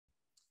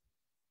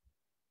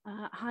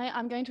Hi,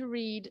 I'm going to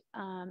read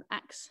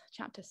Acts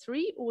chapter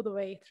 3 all the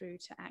way through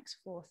to Acts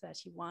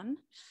 4:31.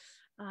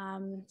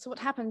 So what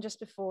happened just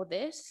before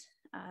this,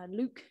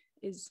 Luke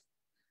is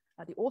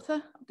the author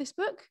of this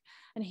book,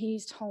 and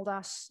he's told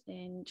us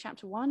in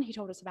chapter 1, he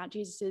told us about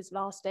Jesus's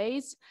last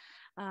days,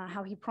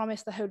 how he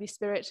promised the Holy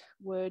Spirit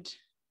would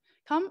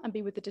come and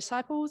be with the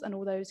disciples and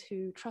all those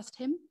who trust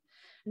him,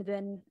 and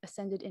then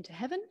ascended into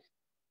heaven.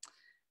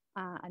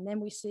 And then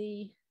we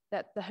see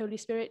that the Holy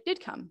Spirit did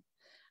come.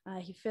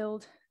 He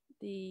filled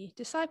the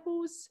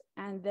disciples,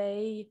 and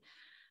they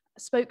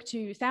spoke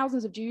to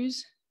thousands of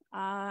Jews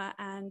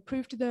and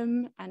proved to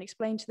them and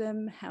explained to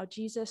them how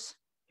Jesus,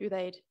 who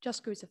they'd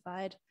just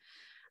crucified,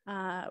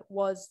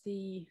 was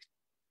the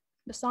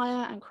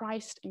Messiah and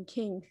Christ and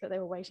King that they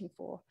were waiting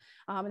for.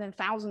 And then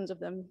thousands of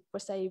them were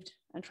saved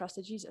and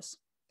trusted Jesus.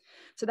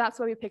 So that's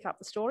where we pick up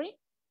the story.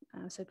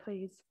 So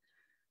please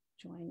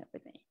join up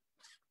with me.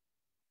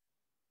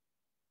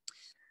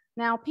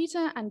 Now,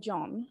 Peter and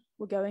John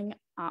were going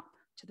up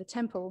to the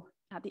temple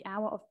at the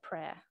hour of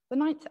prayer, the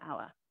 9th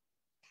hour.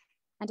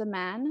 And a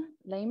man,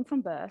 lame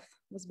from birth,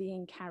 was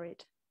being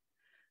carried,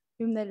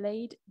 whom they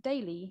laid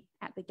daily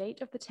at the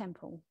gate of the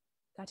temple,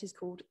 that is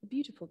called the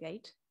Beautiful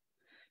Gate,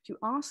 to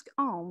ask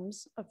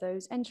alms of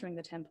those entering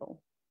the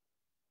temple.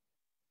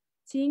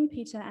 Seeing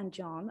Peter and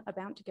John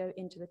about to go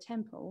into the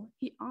temple,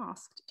 he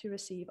asked to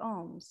receive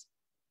alms.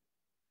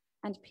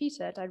 And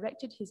Peter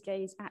directed his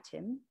gaze at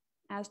him,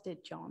 as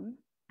did John,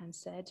 and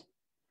said,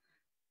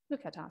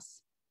 "Look at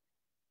us."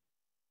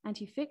 And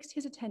he fixed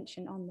his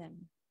attention on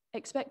them,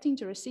 expecting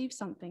to receive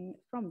something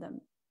from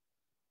them.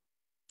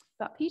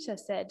 But Peter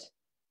said,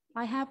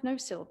 "I have no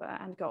silver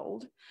and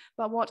gold,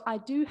 but what I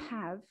do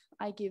have,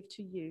 I give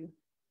to you.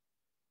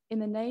 In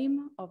the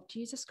name of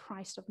Jesus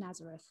Christ of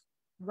Nazareth,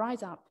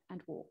 rise up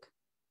and walk."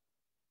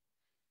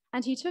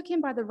 And he took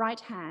him by the right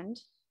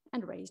hand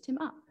and raised him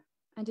up,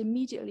 and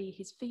immediately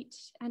his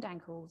feet and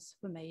ankles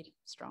were made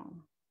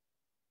strong.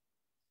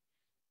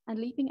 And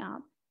leaping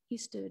up, he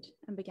stood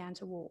and began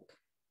to walk,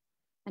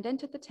 and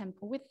entered the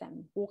temple with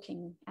them,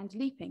 walking and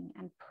leaping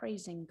and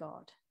praising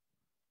God.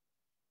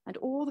 And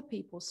all the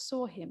people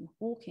saw him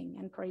walking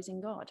and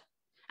praising God,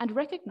 and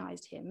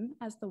recognized him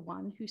as the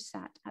one who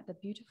sat at the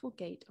beautiful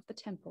gate of the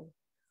temple,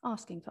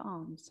 asking for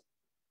alms.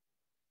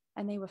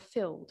 And they were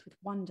filled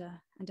with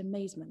wonder and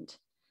amazement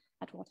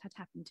at what had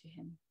happened to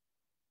him.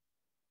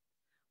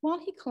 While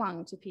he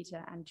clung to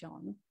Peter and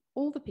John,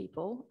 all the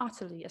people,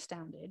 utterly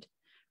astounded,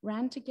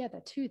 ran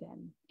together to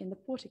them in the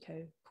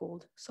portico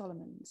called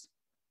Solomon's.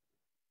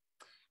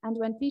 And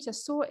when Peter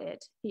saw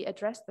it, he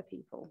addressed the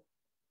people.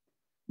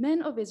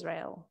 "Men of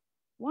Israel,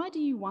 why do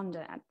you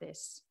wonder at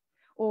this?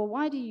 Or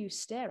why do you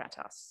stare at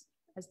us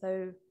as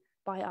though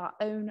by our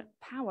own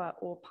power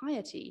or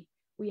piety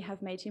we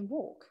have made him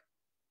walk?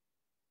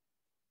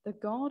 The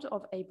God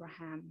of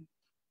Abraham,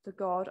 the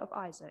God of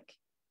Isaac,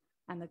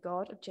 and the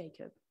God of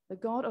Jacob, the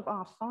God of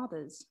our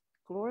fathers,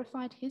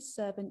 glorified his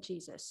servant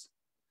Jesus,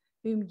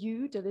 whom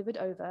you delivered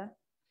over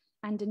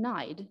and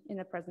denied in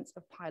the presence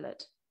of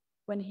Pilate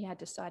when he had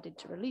decided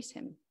to release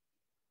him.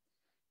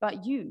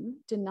 But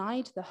you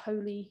denied the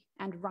holy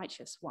and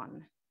righteous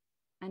one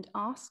and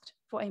asked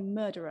for a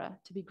murderer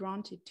to be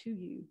granted to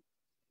you.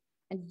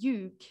 And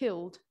you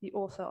killed the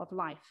author of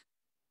life,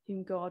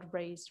 whom God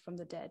raised from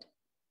the dead.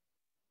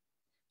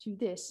 To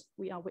this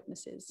we are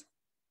witnesses.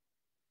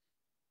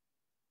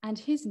 And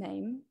his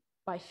name,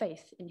 by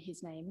faith in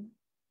his name,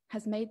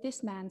 has made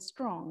this man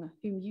strong,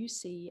 whom you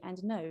see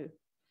and know.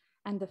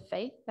 And the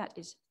faith that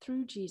is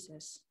through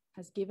Jesus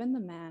has given the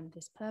man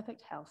this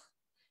perfect health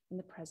in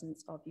the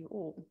presence of you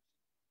all.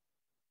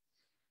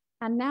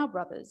 And now,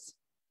 brothers,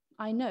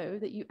 I know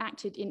that you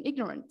acted in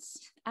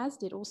ignorance, as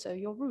did also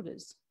your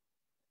rulers.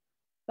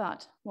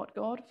 But what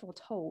God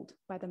foretold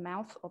by the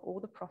mouth of all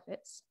the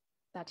prophets,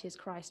 that his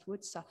Christ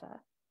would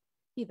suffer,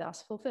 he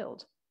thus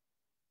fulfilled.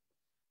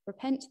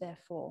 Repent,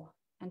 therefore,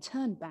 and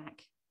turn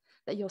back,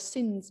 that your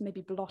sins may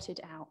be blotted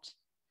out,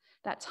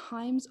 that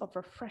times of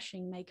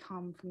refreshing may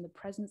come from the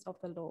presence of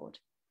the Lord,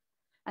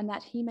 and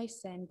that he may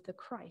send the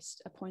Christ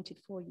appointed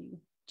for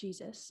you,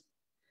 Jesus,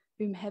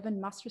 whom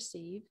heaven must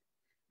receive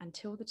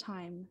until the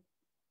time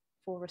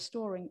for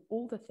restoring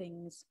all the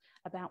things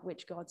about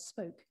which God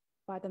spoke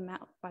by the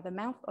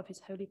mouth of his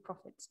holy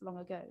prophets long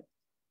ago.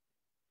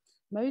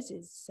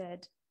 Moses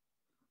said,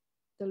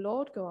 "The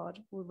Lord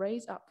God will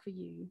raise up for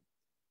you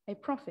a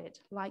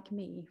prophet like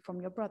me from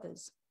your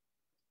brothers.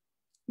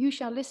 You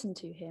shall listen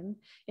to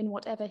him in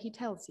whatever he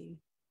tells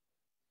you.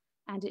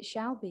 And it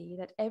shall be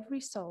that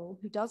every soul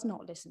who does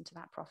not listen to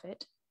that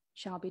prophet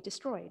shall be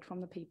destroyed from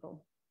the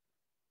people.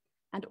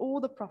 And all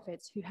the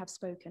prophets who have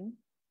spoken,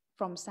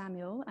 from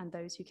Samuel and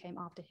those who came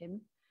after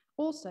him,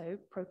 also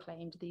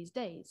proclaimed these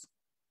days.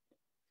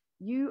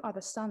 You are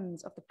the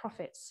sons of the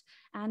prophets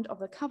and of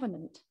the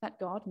covenant that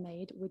God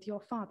made with your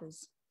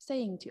fathers,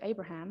 saying to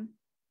Abraham,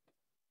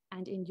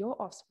 'And in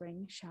your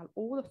offspring shall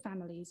all the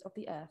families of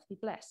the earth be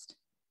blessed.'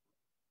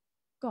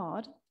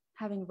 God,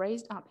 having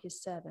raised up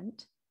his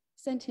servant,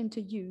 sent him to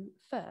you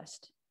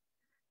first,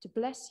 to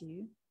bless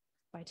you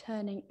by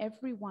turning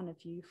every one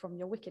of you from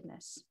your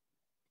wickedness."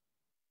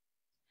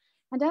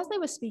 And as they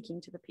were speaking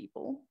to the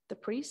people, the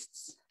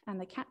priests and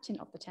the captain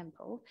of the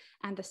temple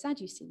and the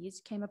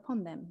Sadducees came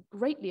upon them,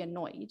 greatly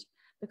annoyed,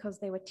 because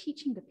they were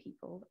teaching the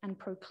people and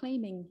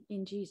proclaiming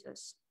in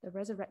Jesus the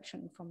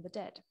resurrection from the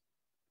dead.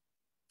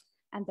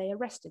 And they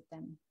arrested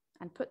them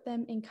and put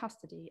them in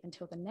custody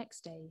until the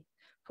next day,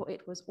 for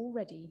it was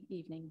already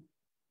evening.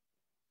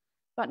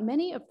 But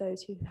many of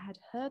those who had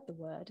heard the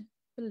word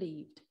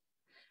believed,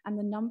 and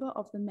the number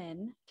of the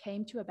men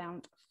came to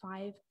about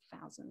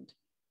 5,000.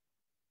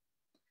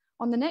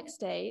 On the next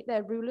day,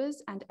 their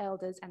rulers and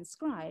elders and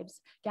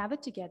scribes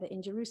gathered together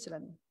in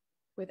Jerusalem,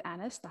 with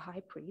Annas the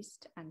high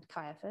priest, and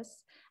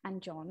Caiaphas,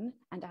 and John,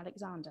 and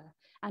Alexander,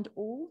 and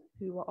all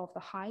who were of the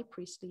high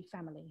priestly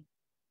family.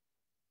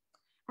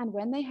 And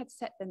when they had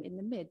set them in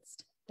the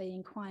midst, they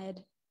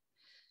inquired,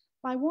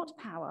 "By what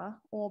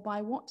power or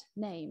by what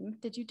name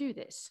did you do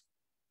this?"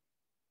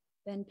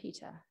 Then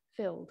Peter,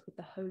 filled with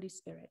the Holy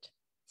Spirit,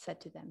 said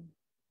to them,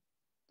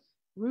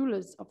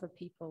 "Rulers of the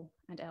people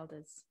and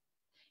elders,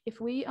 if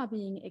we are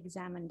being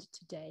examined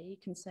today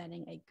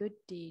concerning a good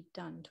deed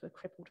done to a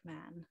crippled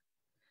man,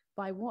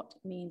 by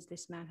what means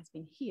this man has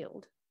been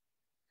healed,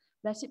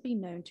 let it be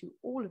known to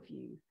all of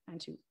you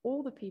and to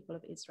all the people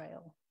of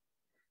Israel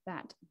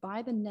that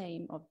by the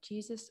name of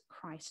Jesus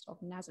Christ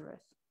of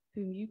Nazareth,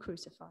 whom you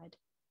crucified,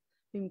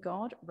 whom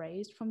God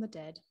raised from the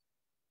dead,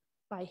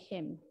 by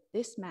him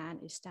this man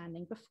is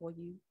standing before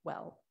you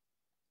well.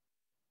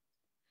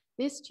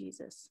 This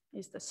Jesus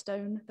is the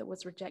stone that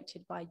was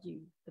rejected by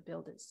you, the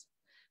builders,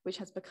 which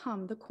has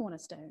become the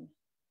cornerstone.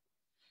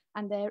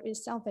 And there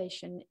is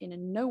salvation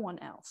in no one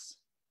else,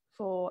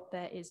 for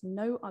there is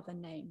no other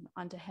name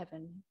under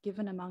heaven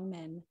given among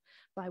men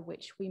by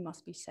which we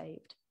must be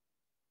saved."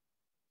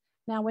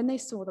 Now, when they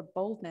saw the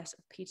boldness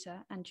of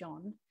Peter and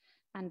John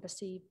and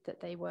perceived that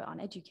they were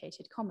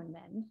uneducated common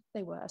men,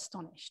 they were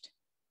astonished.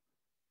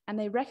 And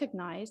they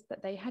recognized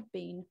that they had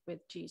been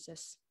with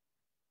Jesus.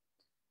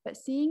 But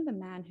seeing the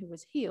man who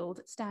was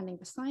healed standing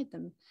beside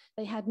them,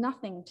 they had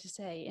nothing to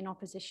say in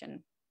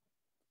opposition.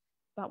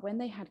 But when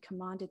they had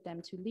commanded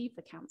them to leave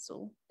the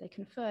council, they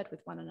conferred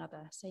with one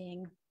another,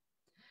 saying,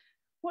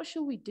 "What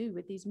shall we do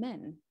with these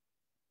men?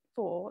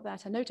 For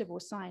that a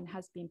notable sign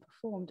has been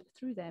performed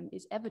through them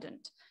is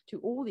evident to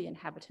all the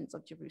inhabitants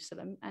of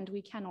Jerusalem, and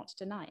we cannot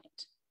deny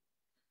it.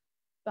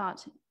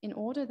 But in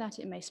order that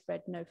it may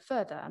spread no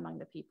further among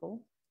the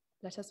people,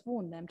 let us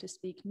warn them to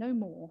speak no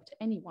more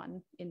to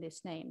anyone in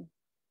this name."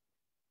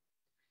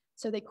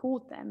 So they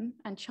called them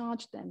and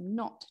charged them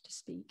not to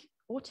speak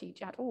or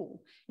teach at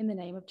all in the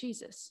name of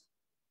Jesus.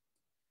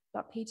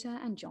 But Peter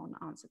and John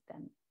answered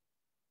them,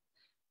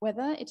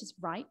 "Whether it is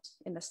right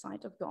in the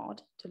sight of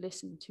God to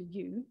listen to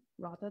you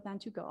rather than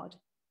to God,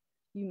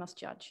 you must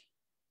judge,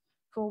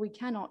 for we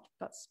cannot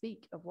but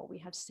speak of what we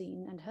have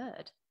seen and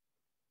heard."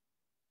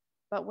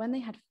 But when they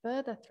had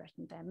further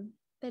threatened them,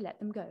 they let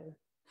them go,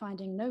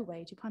 finding no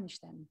way to punish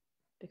them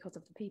because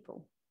of the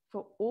people,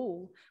 for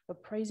all were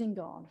praising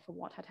God for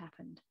what had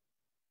happened.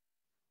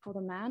 For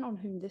the man on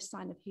whom this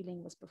sign of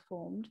healing was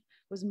performed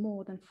was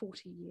more than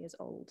 40 years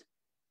old.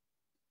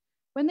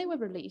 When they were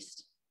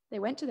released, they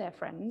went to their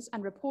friends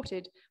and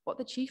reported what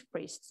the chief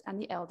priests and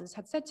the elders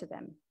had said to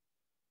them.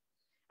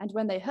 And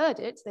when they heard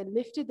it, they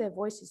lifted their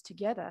voices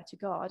together to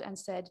God and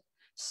said,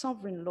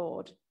 "Sovereign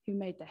Lord, who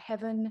made the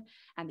heaven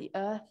and the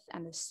earth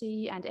and the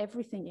sea and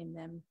everything in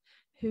them,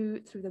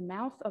 who through the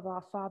mouth of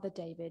our father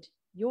David,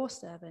 your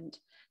servant,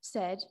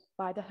 said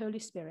by the Holy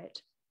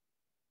Spirit,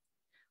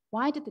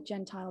 why did the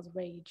Gentiles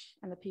rage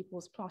and the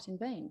peoples plot in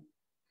vain?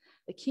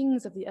 The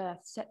kings of the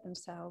earth set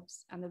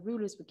themselves, and the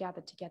rulers were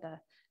gathered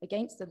together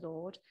against the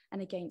Lord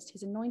and against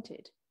his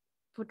anointed.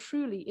 For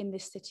truly in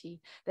this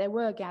city there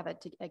were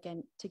gathered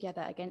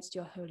together against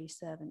your holy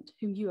servant,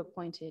 whom you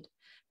appointed,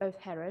 both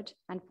Herod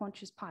and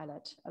Pontius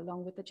Pilate,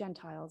 along with the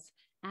Gentiles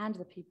and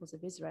the peoples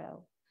of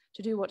Israel,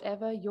 to do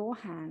whatever your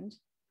hand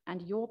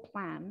and your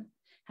plan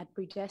had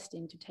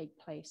predestined to take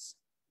place.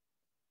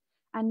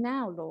 And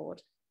now,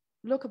 Lord,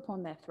 look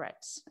upon their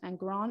threats and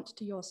grant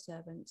to your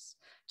servants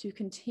to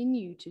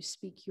continue to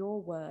speak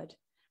your word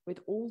with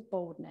all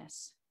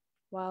boldness,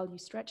 while you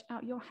stretch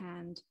out your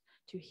hand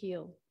to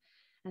heal,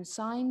 and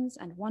signs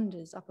and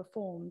wonders are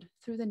performed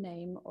through the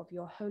name of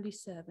your holy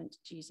servant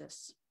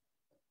Jesus."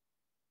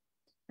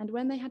 And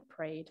when they had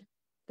prayed,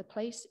 the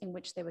place in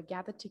which they were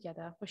gathered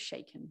together was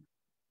shaken,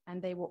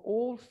 and they were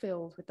all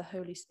filled with the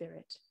Holy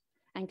Spirit,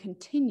 and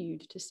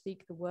continued to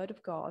speak the word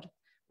of God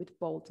with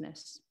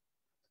boldness.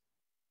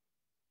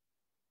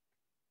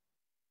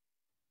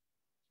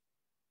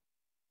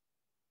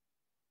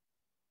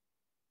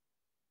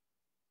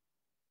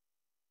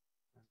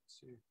 One,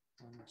 two.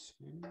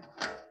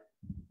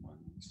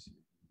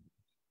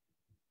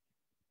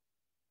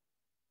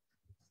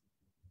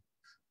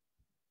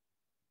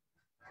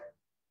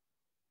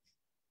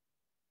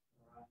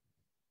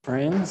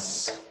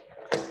 Friends,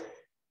 we're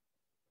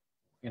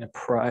going to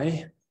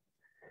pray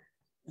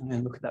and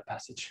then look at that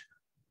passage.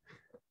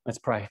 Let's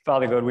pray.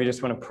 Father God, we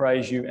just want to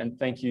praise you and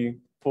thank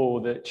you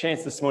for the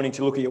chance this morning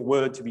to look at your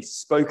word, to be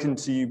spoken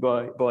to you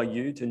by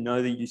you, to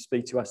know that you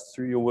speak to us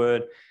through your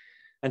word,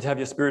 and to have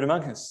your spirit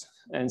among us.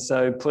 And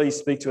so please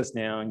speak to us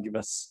now and give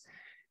us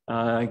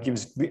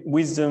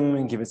wisdom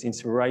and give us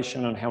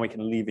inspiration on how we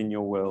can live in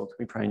your world.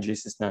 We pray in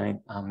Jesus' name.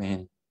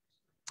 Amen.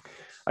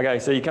 Okay,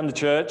 so you come to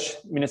church,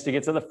 minister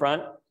gets at the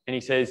front and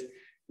he says,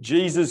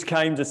 Jesus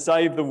came to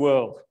save the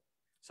world.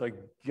 So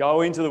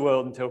go into the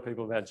world and tell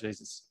people about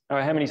Jesus. All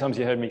right, how many times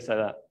have you heard me say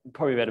that?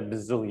 Probably about a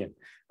bazillion.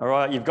 All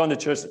right, you've gone to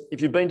church.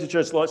 If you've been to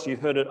church lots,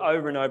 you've heard it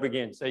over and over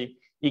again. So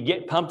you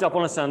get pumped up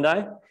on a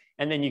Sunday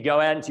and then you go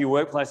out into your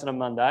workplace on a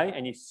Monday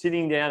and you're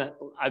sitting down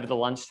over the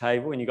lunch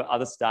table and you've got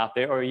other staff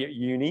there, or you're at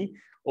uni,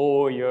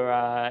 or you're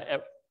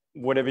at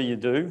whatever you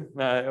do,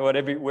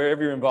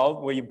 wherever you're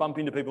involved, where you bump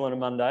into people on a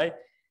Monday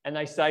and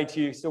they say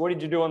to you, so what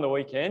did you do on the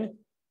weekend?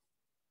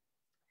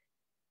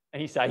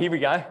 And you say, here we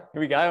go,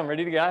 I'm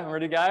ready to go.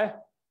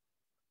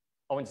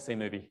 I went to see a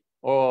movie,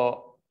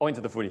 or I went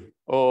to the footy,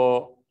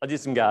 or I did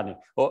some gardening,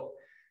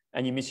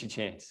 and you miss your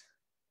chance,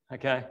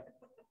 okay?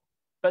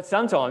 But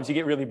sometimes you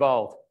get really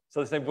bold.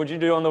 So they say, what did you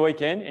do on the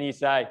weekend? And you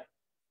say,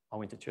 I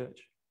went to church.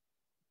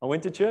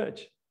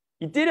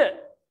 You did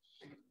it.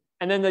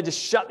 And then they just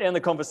shut down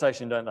the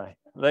conversation, don't they?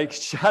 They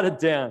shut it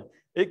down.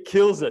 It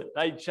kills it.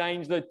 They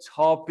change the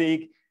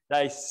topic.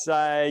 They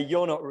say,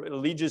 you're not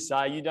religious,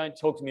 are you? Don't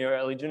talk to me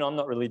about religion. I'm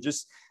not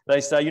religious. They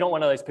say, you're not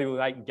one of those people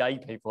who hate gay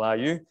people, are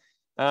you?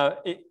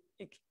 It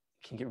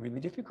can get really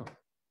difficult.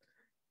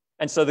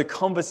 And so the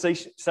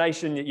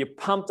conversation that you're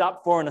pumped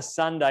up for on a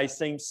Sunday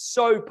seems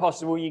so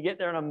possible. You get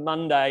there on a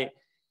Monday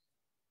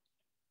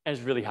and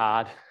it's really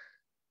hard.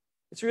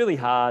 It's really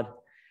hard.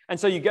 And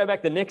so you go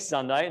back the next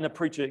Sunday and the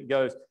preacher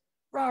goes,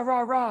 rah,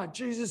 rah, rah,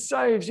 Jesus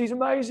saves, he's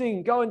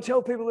amazing. Go and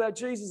tell people about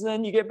Jesus. And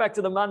then you get back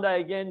to the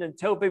Monday again and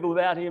tell people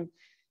about him.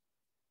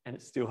 And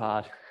it's still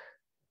hard.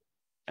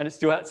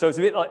 So it's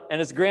a bit like, and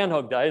it's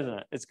Groundhog Day, isn't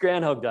it? It's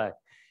Groundhog Day.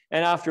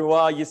 And after a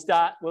while, you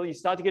start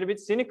to get a bit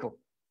cynical.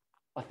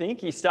 I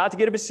think you start to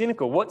get a bit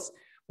cynical.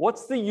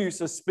 What's the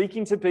use of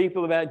speaking to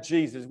people about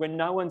Jesus when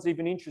no one's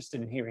even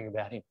interested in hearing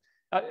about him?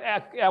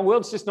 Our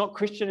world's just not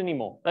Christian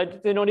anymore.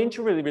 They're not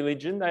into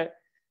religion.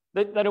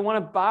 They don't want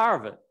a bar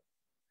of it.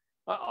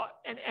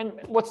 And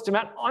what's the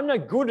matter? I'm no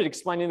good at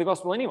explaining the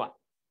gospel anyway.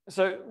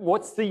 So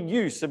what's the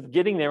use of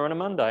getting there on a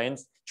Monday and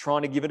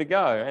trying to give it a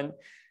go?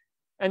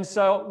 And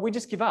so we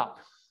just give up.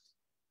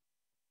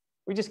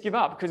 We just give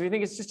up because we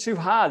think it's just too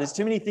hard. There's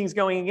too many things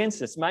going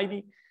against us.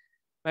 Maybe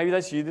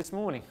that's you this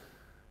morning.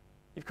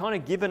 You've kind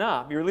of given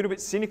up. You're a little bit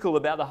cynical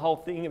about the whole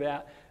thing,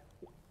 about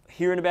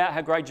hearing about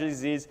how great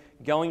Jesus is,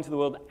 going to the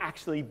world,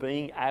 actually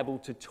being able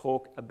to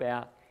talk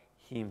about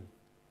him.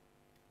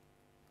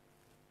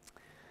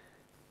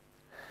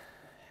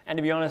 And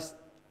to be honest,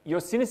 your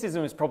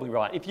cynicism is probably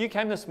right. If you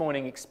came this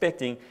morning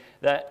expecting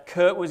that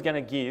Kurt was going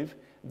to give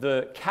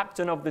the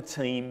captain of the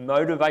team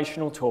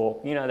motivational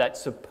talk, that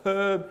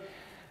superb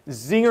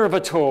zinger of a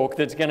talk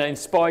that's going to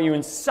inspire you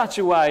in such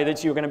a way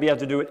that you're going to be able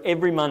to do it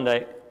every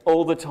Monday,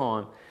 all the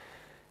time,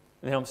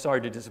 then I'm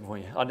sorry to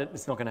disappoint you.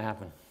 It's not going to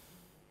happen.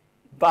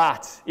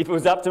 But if it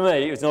was up to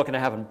me, it was not going to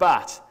happen.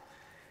 But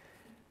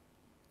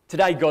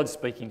today, God's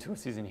speaking to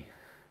us, isn't he?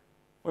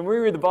 When we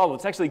read the Bible,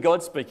 it's actually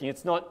God speaking.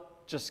 It's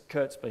not just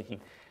Kurt speaking.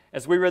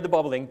 As we read the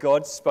Bible then,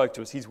 God spoke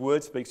to us. His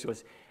word speaks to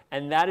us.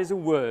 And that is a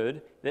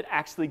word that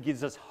actually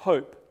gives us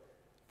hope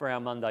for our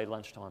Monday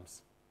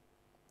lunchtimes.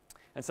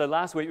 And so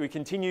last week we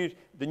continued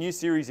the new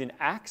series in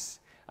Acts.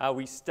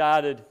 We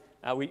said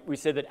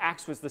that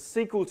Acts was the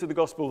sequel to the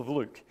Gospel of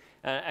Luke,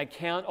 an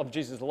account of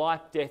Jesus'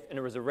 life, death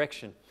and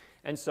resurrection.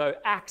 And so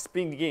Acts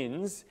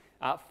begins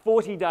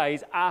 40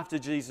 days after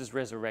Jesus'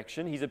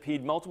 resurrection. He's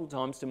appeared multiple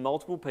times to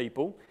multiple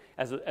people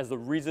as the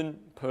risen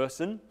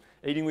person,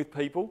 eating with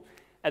people.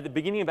 At the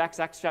beginning of Acts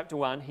chapter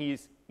 1, he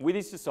is with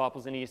his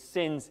disciples and he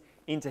ascends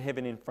into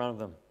heaven in front of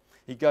them.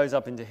 He goes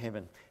up into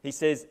heaven. He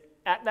says,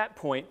 at that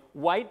point,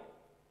 wait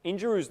in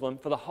Jerusalem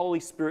for the Holy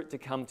Spirit to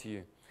come to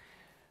you.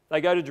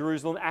 They go to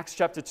Jerusalem. Acts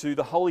chapter 2,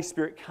 the Holy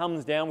Spirit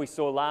comes down, we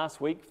saw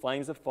last week,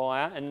 flames of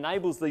fire, and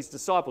enables these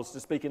disciples to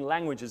speak in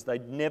languages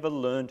they'd never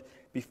learned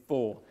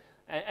before.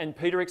 And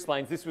Peter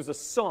explains this was a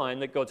sign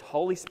that God's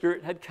Holy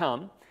Spirit had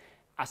come,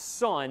 a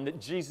sign that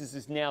Jesus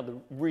is now the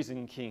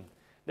risen King,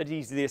 that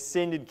he's the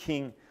ascended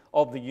King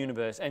of the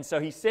universe. And so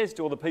he says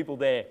to all the people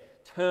there,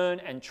 turn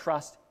and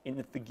trust in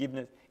the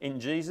forgiveness in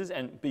Jesus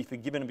and be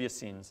forgiven of your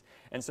sins.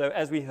 And so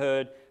as we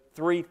heard,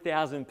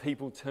 3,000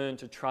 people turn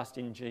to trust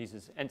in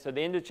Jesus. And so at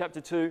the end of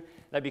chapter 2,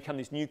 they become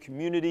this new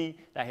community.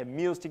 They have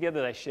meals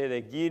together. They share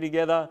their gear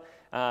together.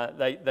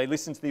 They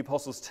listen to the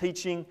apostles'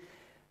 teaching.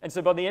 And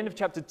so by the end of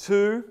chapter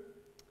 2,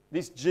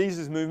 this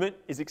Jesus movement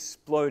is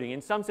exploding.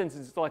 In some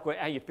senses, it's like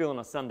how you feel on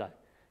a Sunday.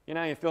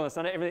 You feel on a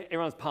Sunday,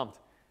 everyone's pumped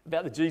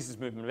about the Jesus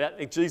movement, about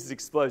the Jesus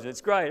explosion.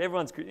 It's great.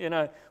 Everyone's,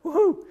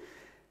 woohoo.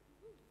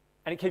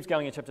 And it keeps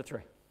going in chapter 3.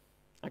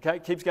 Okay,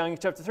 it keeps going in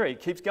chapter 3. It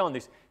keeps going.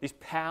 This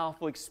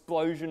powerful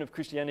explosion of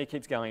Christianity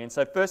keeps going. And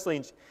so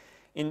firstly,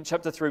 in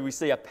chapter 3, we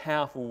see a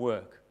powerful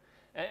work.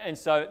 And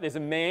so there's a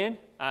man,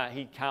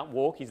 he can't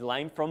walk. He's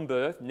lame from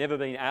birth, never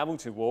been able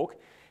to walk.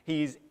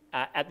 He's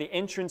at the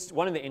entrance,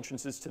 one of the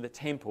entrances to the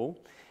temple,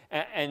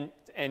 and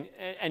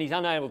he's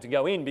unable to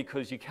go in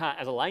because you can't,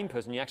 as a lame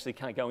person, you actually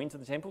can't go into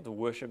the temple to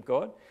worship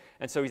God.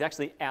 And so he's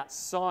actually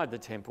outside the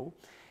temple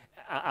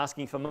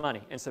asking for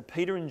money. And so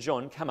Peter and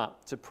John come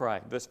up to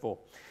pray. Verse 4,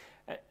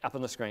 up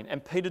on the screen.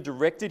 And Peter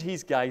directed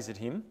his gaze at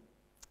him,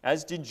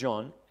 as did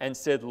John, and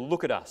said,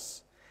 "Look at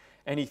us."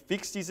 And he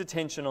fixed his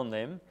attention on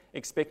them,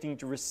 expecting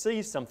to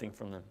receive something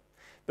from them.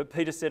 But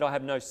Peter said, "I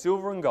have no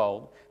silver and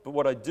gold, but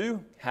what I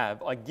do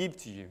have I give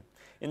to you.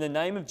 In the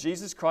name of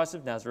Jesus Christ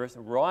of Nazareth,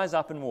 rise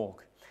up and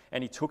walk."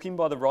 And he took him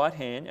by the right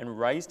hand and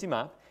raised him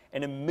up,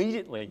 and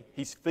immediately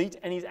his feet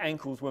and his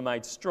ankles were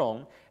made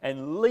strong,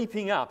 and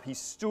leaping up he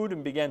stood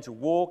and began to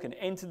walk and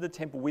entered the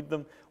temple with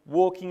them,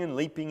 walking and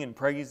leaping and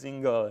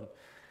praising God.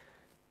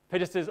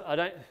 Peter says,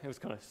 it was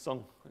kind of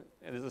song,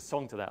 there's a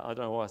song to that. I don't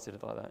know why I said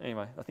it like that.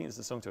 Anyway, I think there's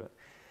a song to it.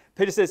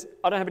 Peter says,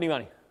 "I don't have any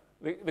money."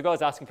 The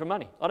guy's asking for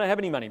money. "I don't have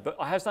any money, but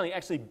I have something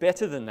actually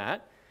better than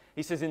that."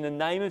 He says, "In the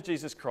name of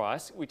Jesus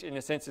Christ," which in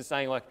a sense is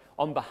saying like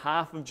on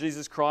behalf of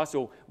Jesus Christ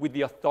or with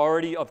the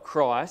authority of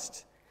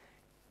Christ,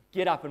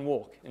 get up and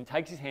walk. And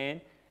takes his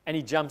hand and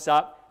he jumps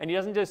up, and he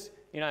doesn't just,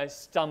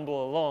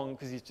 stumble along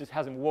because he just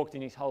hasn't walked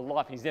in his whole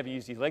life and he's never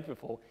used his legs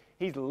before.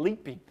 He's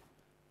leaping.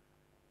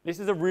 This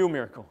is a real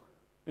miracle.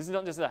 This is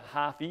not just a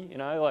halfie,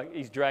 like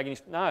he's dragging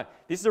his... No,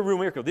 this is a real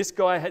miracle. This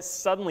guy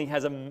suddenly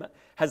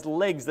has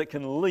legs that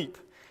can leap.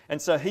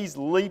 And so he's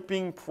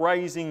leaping,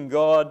 praising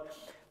God.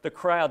 The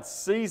crowd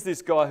sees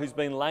this guy who's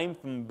been lame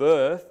from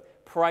birth,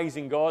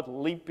 praising God,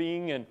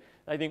 leaping, and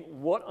they think,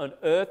 what on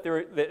earth?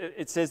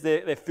 It says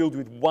they're filled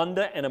with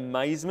wonder and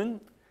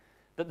amazement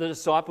that the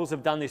disciples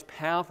have done this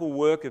powerful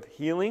work of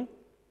healing.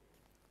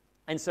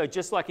 And so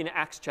just like in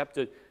Acts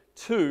chapter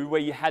 2,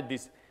 where you had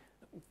this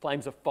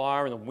flames of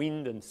fire and the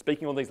wind and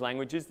speaking all these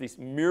languages, this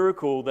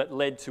miracle that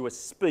led to a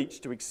speech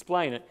to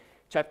explain it.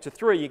 Chapter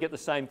 3, you get the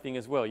same thing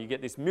as well. You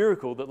get this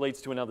miracle that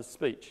leads to another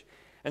speech.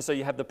 And so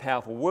you have the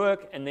powerful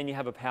work, and then you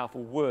have a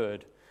powerful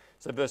word.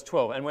 So verse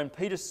 12, "And when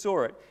Peter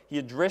saw it, he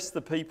addressed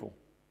the people."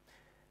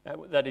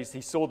 That is,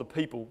 he saw the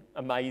people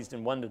amazed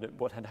and wondered at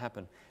what had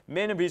happened.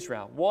 "Men of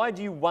Israel, why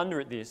do you wonder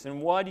at this,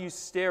 and why do you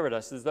stare at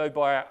us as though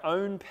by our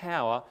own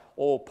power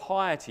or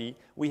piety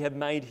we have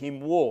made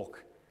him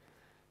walk?"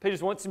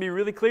 Peter wants to be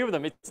really clear with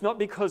them. It's not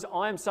because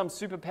I am some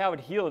superpowered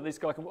healer. This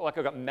guy can, like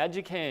I've got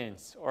magic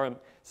hands, or I'm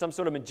some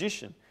sort of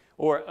magician,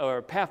 or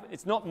a powerful.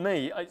 It's not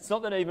me. It's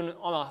not that even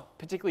I'm a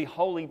particularly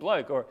holy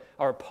bloke or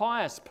a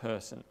pious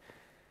person.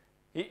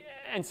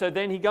 And so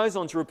then he goes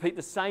on to repeat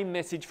the same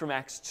message from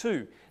Acts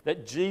 2,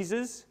 that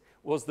Jesus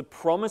was the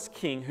promised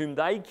king whom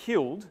they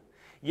killed,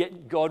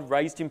 yet God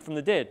raised him from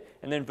the dead.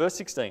 And then verse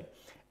 16,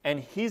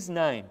 "And his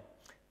name,"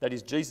 that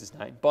is Jesus'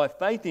 name, "by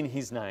faith in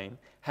his name,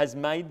 has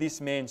made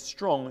this man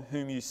strong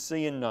whom you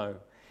see and know.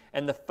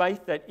 And the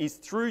faith that is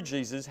through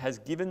Jesus has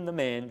given the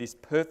man this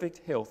perfect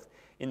health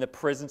in the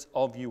presence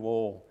of you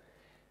all."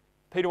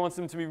 Peter wants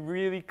them to be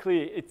really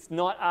clear. It's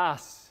not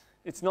us.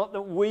 It's not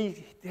that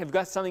we have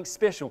got something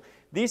special.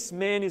 This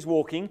man is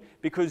walking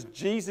because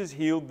Jesus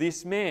healed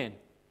this man.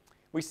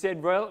 We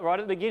said right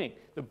at the beginning,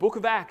 the book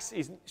of Acts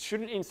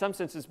shouldn't in some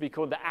senses be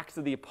called the Acts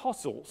of the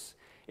Apostles.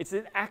 It's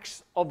the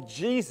Acts of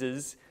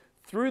Jesus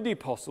through the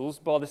apostles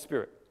by the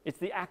Spirit. It's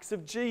the acts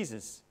of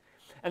Jesus.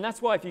 And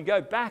that's why if you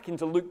go back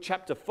into Luke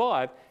chapter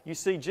 5, you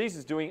see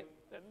Jesus doing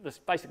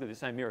basically the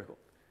same miracle.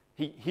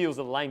 He heals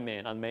a lame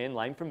man,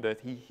 lame from birth.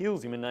 He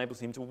heals him,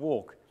 enables him to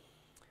walk.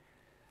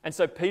 And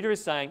so Peter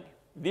is saying,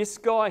 this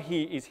guy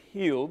here is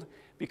healed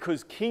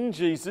because King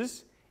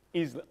Jesus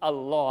is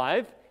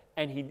alive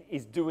and he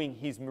is doing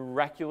his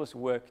miraculous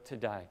work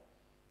today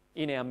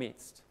in our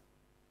midst.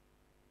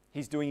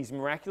 He's doing his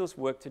miraculous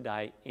work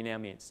today in our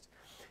midst.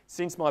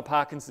 Since my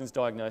Parkinson's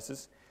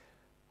diagnosis,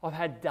 I've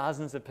had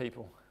dozens of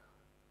people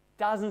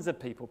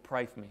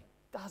pray for me.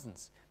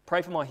 Dozens.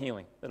 Pray for my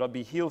healing, that I'd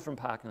be healed from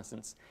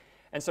Parkinson's.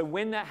 And so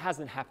when that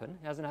hasn't happened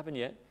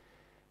yet,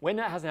 when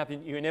that hasn't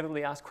happened, you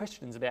inevitably ask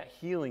questions about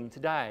healing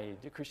today.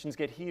 Do Christians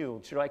get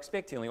healed? Should I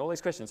expect healing? All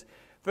these questions.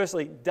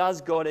 Firstly,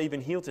 does God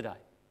even heal today?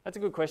 That's a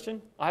good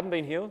question. I haven't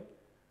been healed.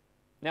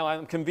 Now,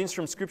 I'm convinced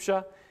from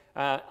Scripture,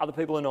 other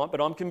people are not,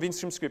 but I'm convinced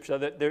from Scripture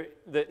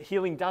that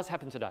healing does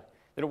happen today.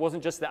 That it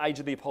wasn't just the age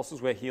of the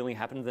apostles where healing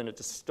happened, then it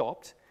just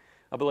stopped.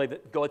 I believe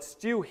that God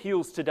still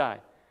heals today.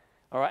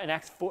 All right, and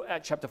Acts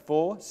chapter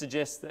 4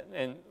 suggests that,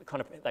 and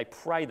kind of they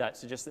pray that,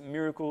 suggests that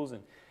miracles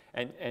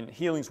and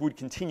healings would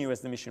continue as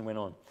the mission went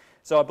on.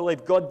 So I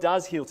believe God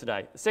does heal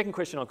today. The second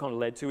question I kind of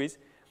led to is,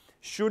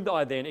 should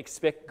I then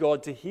expect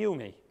God to heal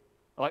me?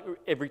 Like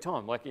every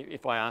time, like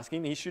if I ask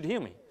him, he should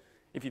heal me.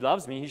 If he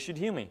loves me, he should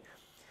heal me.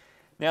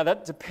 Now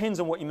that depends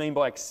on what you mean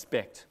by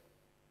expect.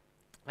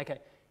 Okay,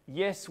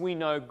 yes, we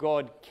know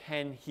God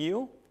can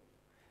heal.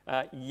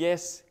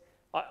 Yes,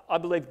 I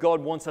believe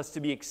God wants us to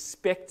be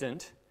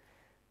expectant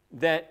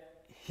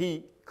that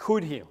he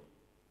could heal.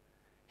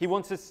 He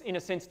wants us, in a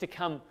sense, to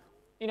come.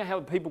 You know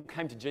how people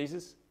came to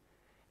Jesus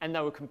and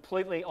they were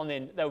completely on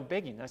they were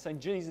begging. They were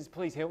saying, Jesus,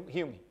 please heal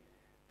me.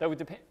 They would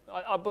depend.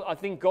 I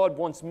think God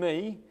wants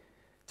me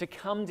to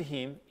come to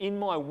him in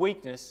my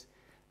weakness,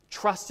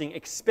 trusting,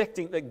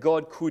 expecting that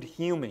God could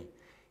heal me.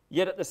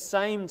 Yet at the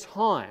same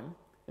time,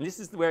 and this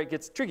is where it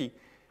gets tricky,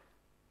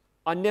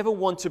 I never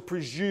want to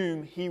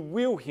presume he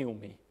will heal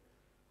me.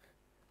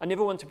 I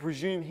never want to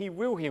presume he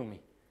will heal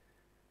me.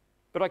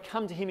 But I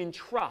come to him in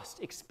trust,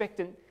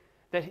 expectant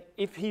that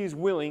if he is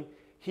willing,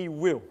 he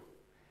will.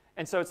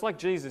 And so it's like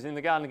Jesus in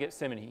the Garden of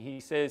Gethsemane. He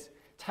says,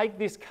 take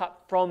this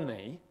cup from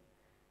me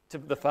to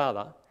the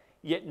Father,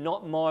 yet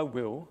not my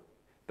will,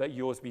 but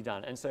yours be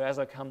done. And so as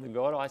I come to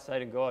God, I say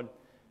to God,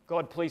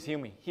 God, please heal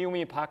me. Heal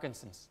me of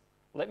Parkinson's.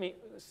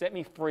 Set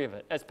me free of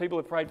it. As people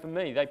have prayed for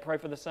me, they pray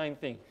for the same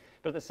thing.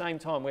 But at the same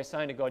time, we're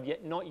saying to God,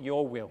 yet not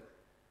your will.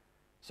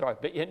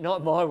 But yet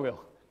not my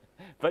will,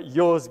 but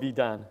yours be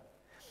done.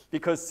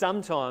 Because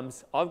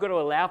sometimes I've got to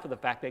allow for the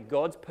fact that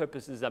God's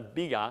purposes are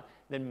bigger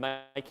than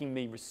making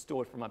me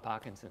restored from my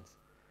Parkinson's.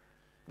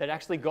 That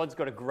actually God's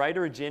got a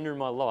greater agenda in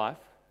my life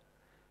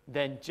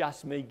than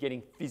just me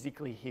getting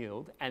physically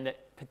healed, and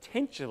that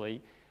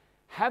potentially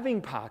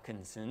having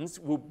Parkinson's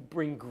will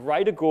bring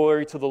greater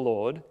glory to the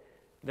Lord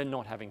than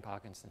not having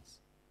Parkinson's.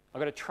 I've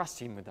got to trust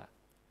him with that.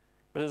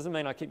 But it doesn't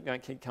mean I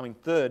keep coming.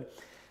 Third,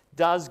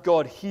 does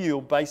God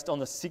heal based on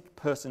the sick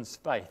person's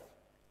faith?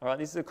 All right,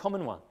 this is a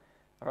common one.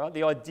 All right,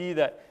 the idea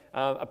that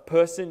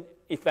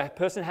if a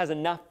person has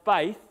enough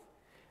faith,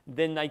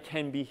 then they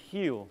can be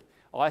healed.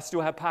 I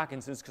still have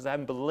Parkinson's because I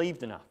haven't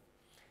believed enough.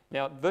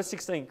 Now, verse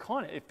 16,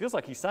 it feels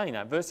like he's saying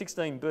that. Verse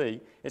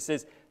 16b, it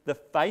says, the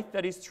faith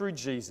that is through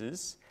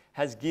Jesus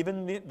has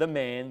given the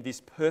man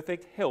this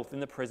perfect health in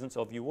the presence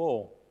of you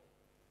all.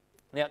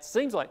 Now, it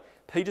seems like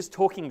Peter's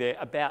talking there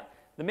about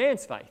the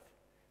man's faith.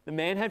 The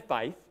man had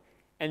faith,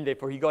 and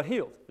therefore he got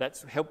healed.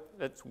 That's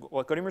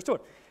what got him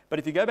restored. But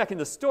if you go back in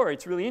the story,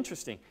 it's really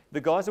interesting.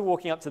 The guys are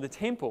walking up to the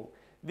temple.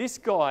 This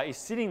guy is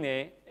sitting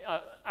there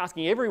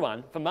asking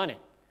everyone for money.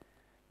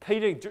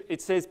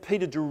 It says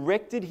Peter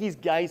directed his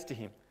gaze to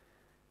him.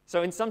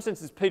 So in some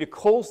senses, Peter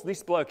calls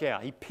this bloke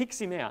out. He picks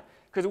him out,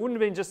 because it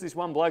wouldn't have been just this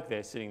one bloke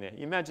there sitting there.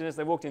 You imagine as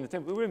they walked in the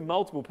temple, there would have been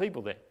multiple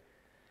people there.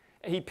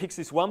 He picks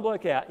this one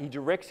bloke out, he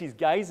directs his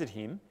gaze at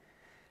him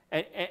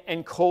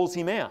and calls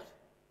him out.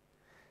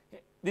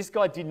 This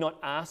guy did not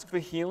ask for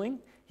healing.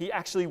 He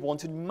actually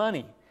wanted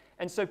money.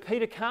 And so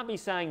Peter can't be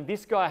saying,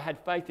 this guy had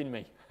faith in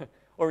me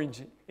or in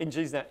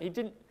Jesus. He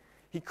didn't.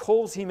 He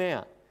calls him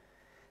out.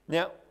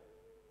 Now,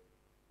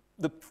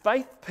 the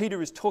faith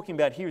Peter is talking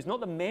about here is not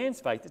the man's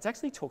faith. It's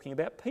actually talking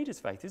about Peter's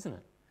faith, isn't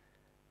it?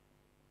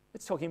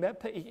 It's talking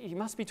about, he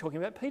must be talking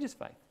about Peter's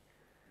faith.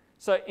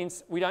 So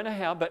we don't know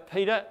how, but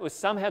Peter was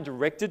somehow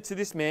directed to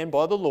this man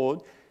by the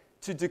Lord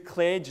to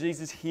declare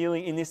Jesus'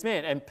 healing in this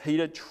man. And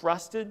Peter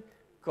trusted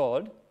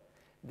God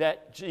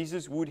that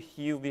Jesus would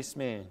heal this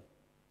man.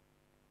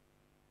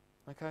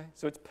 Okay,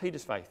 so it's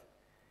Peter's faith.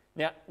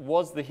 Now,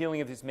 was the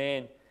healing of this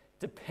man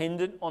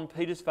dependent on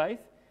Peter's faith?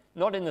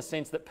 Not in the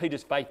sense that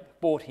Peter's faith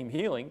brought him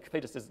healing.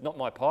 Peter says, not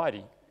my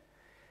piety.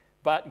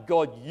 But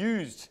God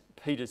used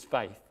Peter's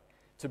faith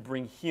to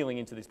bring healing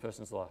into this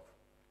person's life.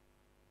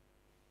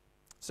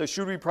 So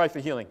should we pray for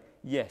healing?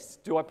 Yes.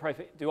 Do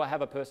I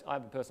have a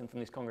person from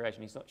this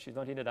congregation. She's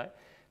not here today,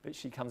 but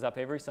she comes up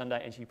every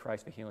Sunday and she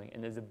prays for healing.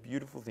 And there's a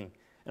beautiful thing.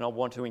 And I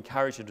want to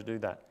encourage her to do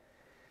that.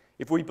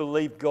 If we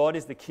believe God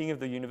is the King of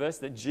the universe,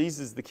 that Jesus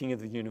is the King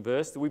of the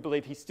universe, that we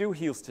believe he still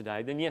heals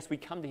today, then yes, we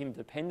come to him in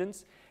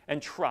dependence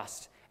and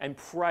trust and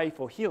pray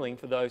for healing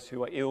for those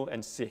who are ill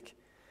and sick.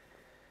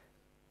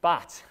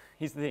 But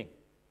here's the thing.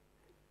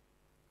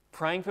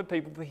 Praying for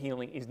people for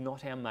healing is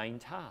not our main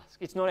task.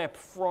 It's not our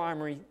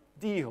primary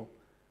deal.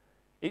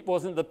 It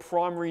wasn't the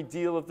primary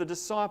deal of the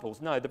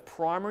disciples. No, the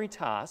primary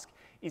task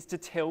is to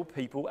tell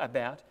people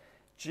about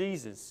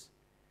Jesus.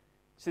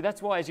 So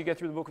that's why as you go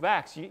through the book of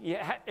Acts,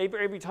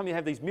 every time you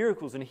have these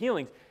miracles and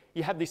healings,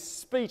 you have this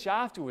speech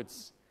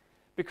afterwards,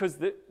 because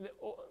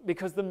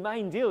the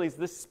main deal is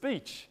the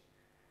speech.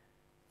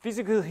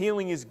 Physical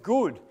healing is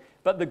good,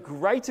 but the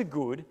greater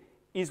good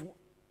is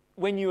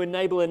when you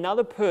enable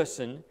another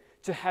person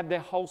to have their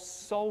whole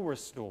soul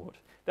restored,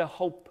 their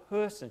whole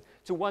person,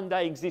 to one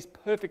day exist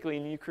perfectly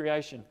in new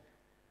creation.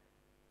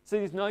 See,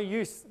 there's no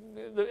use,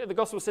 the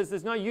gospel says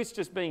there's no use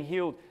just being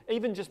healed,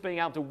 even just being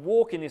able to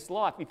walk in this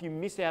life, if you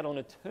miss out on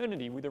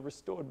eternity with a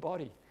restored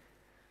body.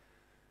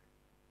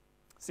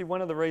 See,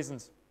 one of the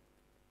reasons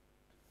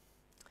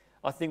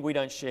I think we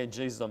don't share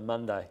Jesus on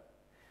Monday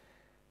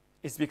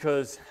is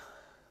because,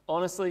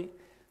 honestly,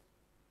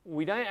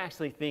 we don't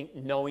actually think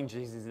knowing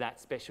Jesus is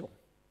that special.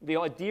 The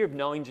idea of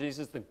knowing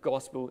Jesus, the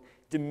gospel,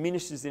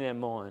 diminishes in our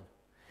mind.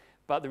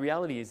 But the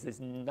reality is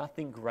there's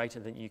nothing greater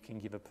than you can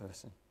give a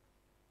person.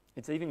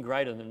 It's even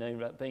greater than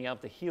being able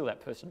to heal that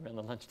person around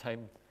the lunch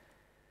table.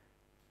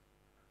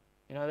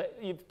 You know,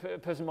 a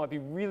person might be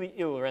really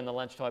ill around the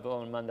lunch table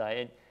on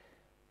Monday,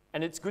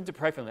 and it's good to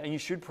pray for them, and you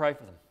should pray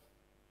for them.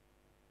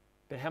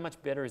 But how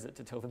much better is it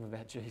to tell them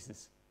about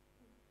Jesus?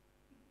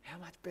 How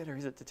much better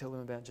is it to tell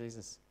them about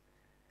Jesus?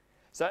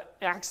 So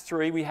Acts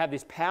 3, we have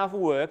this powerful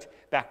work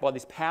backed by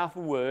this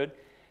powerful word,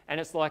 and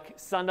it's like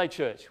Sunday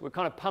church. We're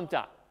kind of pumped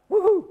up.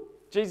 Woohoo!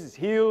 Jesus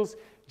heals,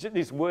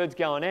 this word's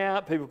going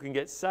out, people can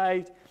get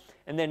saved.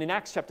 And then in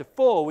Acts chapter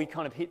 4, we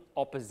kind of hit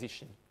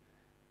opposition.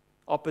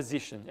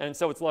 Opposition. And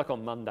so it's like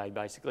on Monday,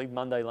 basically.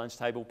 Monday lunch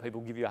table,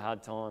 people give you a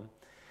hard time.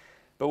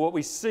 But what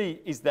we see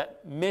is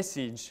that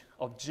message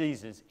of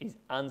Jesus is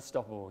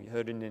unstoppable. You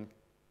heard it in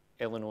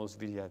Eleanor's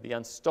video. The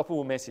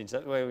unstoppable message.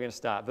 That's where we're going to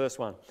start. Verse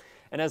 1.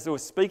 And as they were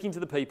speaking to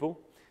the people,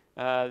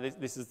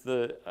 this is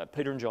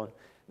Peter and John,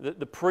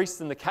 the priests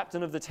and the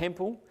captain of the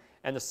temple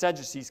and the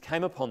Sadducees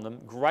came upon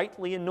them,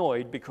 greatly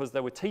annoyed because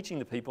they were teaching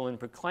the people and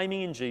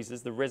proclaiming in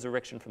Jesus the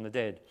resurrection from the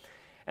dead.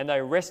 And they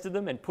arrested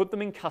them and put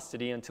them in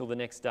custody until the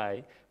next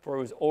day, for it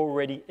was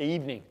already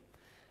evening.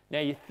 Now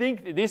you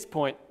think at this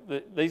point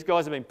that these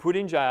guys have been put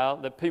in jail,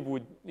 that people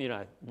would,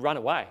 run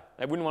away.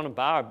 They wouldn't want to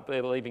bar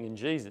believing in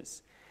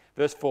Jesus.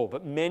 Verse 4,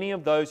 but many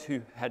of those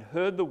who had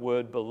heard the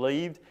word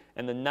believed,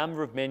 and the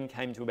number of men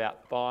came to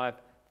about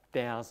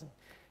 5,000.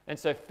 And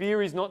so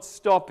fear is not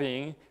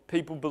stopping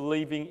people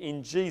believing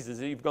in Jesus.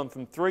 You've gone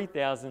from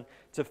 3,000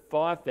 to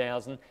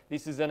 5,000.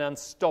 This is an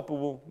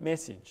unstoppable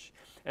message.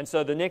 And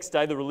so the next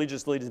day, the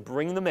religious leaders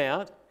bring them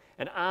out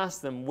and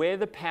ask them where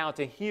the power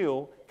to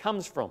heal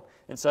comes from.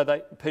 And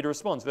so Peter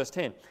responds, verse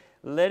 10,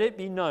 let it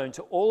be known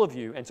to all of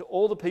you and to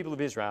all the people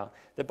of Israel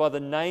that by the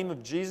name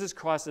of Jesus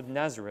Christ of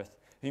Nazareth,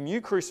 whom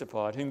you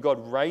crucified, whom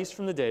God raised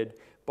from the dead,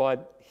 by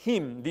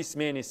him this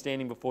man is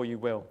standing before you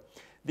well.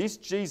 This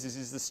Jesus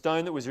is the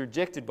stone that was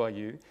rejected by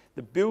you,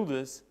 the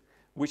builders,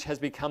 which has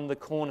become the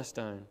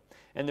cornerstone.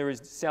 And there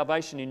is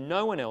salvation in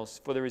no one else,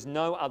 for there is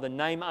no other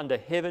name under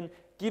heaven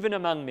given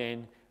among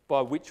men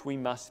by which we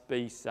must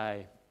be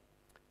saved.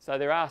 So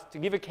they're asked to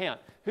give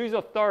account. Whose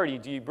authority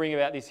do you bring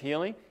about this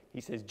healing? He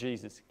says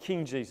Jesus,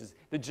 King Jesus,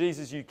 the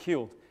Jesus you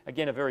killed.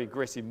 Again, a very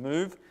aggressive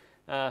move.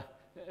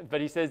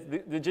 But he says,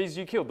 the Jesus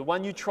you killed, the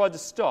one you tried to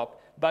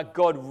stop, but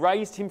God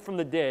raised him from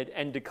the dead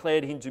and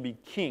declared him to be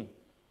king.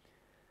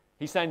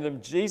 He's saying to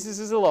them, Jesus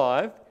is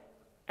alive,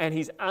 and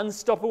his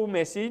unstoppable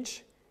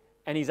message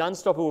and his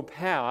unstoppable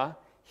power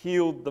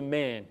healed the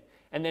man.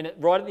 And then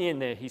right at the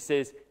end there, he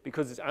says,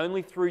 because it's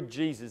only through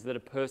Jesus that a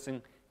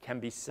person can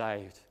be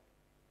saved.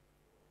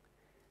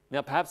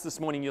 Now, perhaps this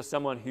morning you're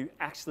someone who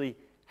actually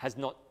has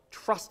not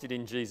trusted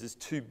in Jesus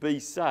to be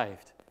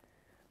saved.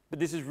 But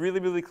this is really,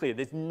 really clear.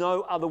 There's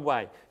no other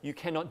way. You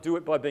cannot do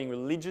it by being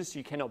religious.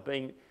 You cannot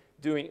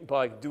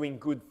by doing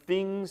good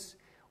things.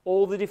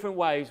 All the different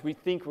ways we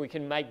think we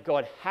can make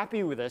God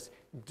happy with us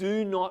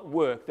do not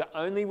work. The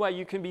only way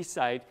you can be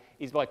saved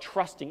is by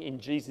trusting in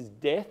Jesus'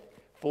 death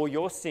for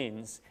your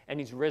sins and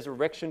his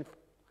resurrection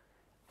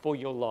for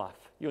your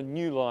life, your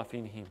new life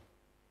in him.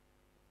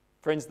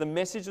 Friends, the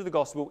message of the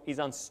gospel is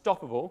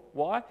unstoppable.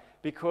 Why?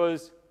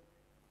 Because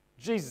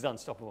Jesus is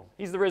unstoppable.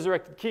 He's the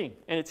resurrected King,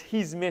 and it's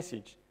his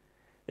message.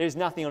 There's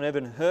nothing on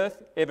heaven and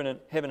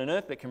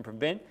earth that can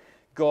prevent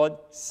God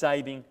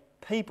saving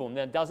people.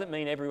 Now, does it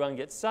mean everyone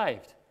gets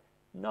saved?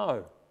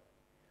 No.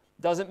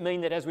 Doesn't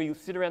mean that as we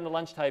sit around the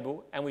lunch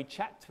table and we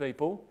chat to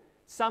people,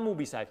 some will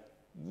be saved.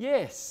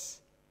 Yes.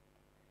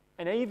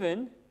 And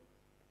even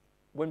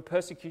when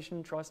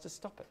persecution tries to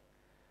stop it.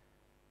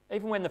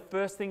 Even when the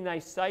first thing they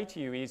say to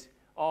you is,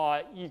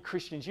 oh, you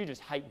Christians, you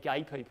just hate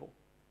gay people.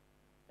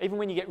 Even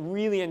when you get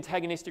really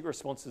antagonistic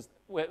responses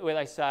where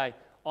they say,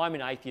 I'm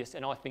an atheist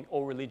and I think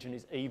all religion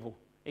is evil.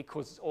 It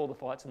causes all the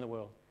fights in the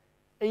world.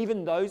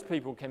 Even those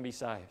people can be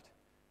saved.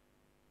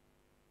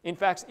 In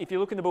fact, if you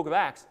look in the book of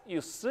Acts,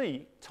 you'll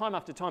see time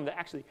after time that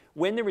actually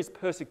when there is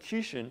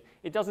persecution,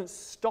 it doesn't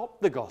stop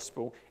the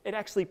gospel, it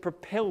actually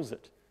propels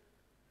it.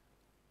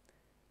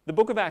 The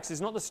book of Acts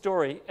is not the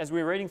story, as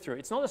we're reading through,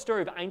 it's not the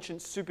story of ancient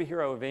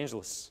superhero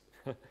evangelists,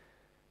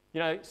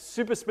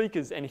 super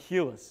speakers and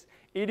healers.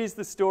 It is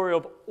the story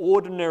of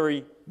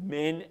ordinary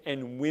men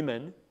and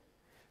women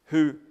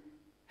who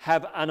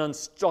have an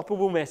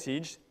unstoppable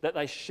message that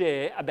they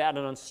share about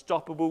an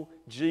unstoppable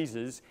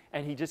Jesus,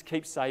 and he just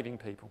keeps saving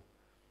people.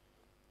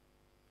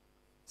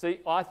 See,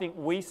 I think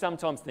we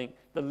sometimes think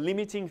the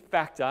limiting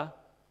factor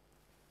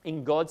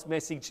in God's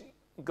message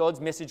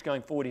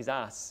going forward is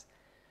us.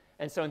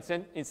 And so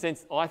in a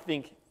sense, I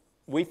think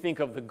we think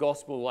of the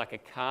gospel like a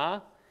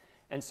car.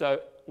 And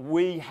so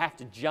we have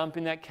to jump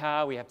in that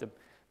car, we have to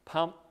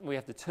pump, we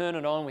have to turn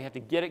it on, we have to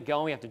get it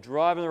going, we have to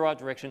drive in the right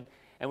direction,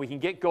 and we can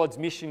get God's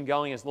mission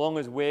going as long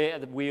as we're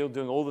at the wheel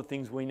doing all the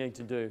things we need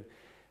to do.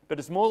 But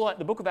it's more like,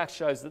 the book of Acts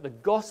shows that the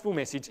gospel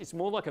message, it's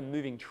more like a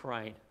moving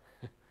train.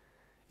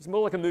 It's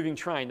more like a moving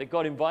train that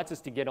God invites us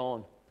to get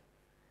on.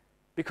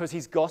 Because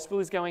his gospel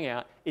is going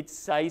out, it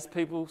saves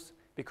people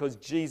because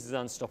Jesus is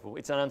unstoppable.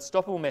 It's an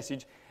unstoppable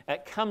message.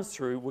 It comes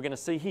through, we're going to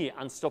see here,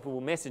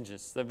 unstoppable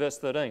messages. So verse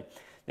 13.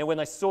 Now when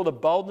they saw the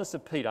boldness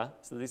of Peter,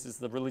 so this is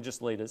the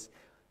religious leaders,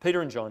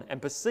 Peter and John,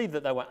 and perceived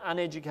that they were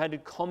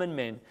uneducated common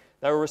men,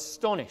 they were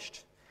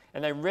astonished,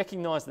 and they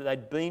recognized that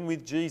they'd been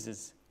with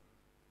Jesus.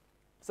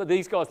 So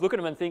these guys look at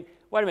them and think,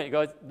 wait a minute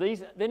guys,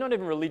 they're not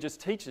even religious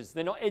teachers,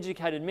 they're not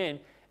educated men,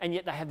 and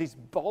yet they have this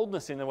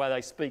boldness in the way they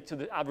speak to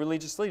the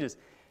religious leaders.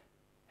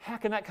 How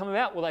can that come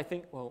about? Well, they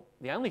think, well,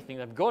 the only thing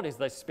they've got is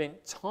they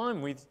spent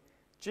time with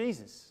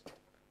Jesus.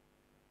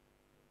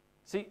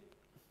 See,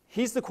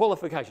 Here's the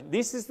qualification.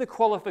 This is the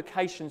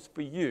qualifications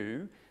for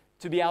you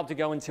to be able to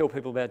go and tell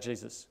people about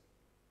Jesus.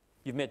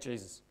 You've met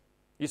Jesus.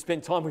 You've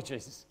spent time with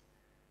Jesus.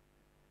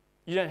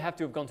 You don't have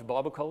to have gone to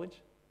Bible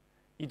college.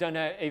 You don't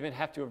even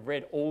have to have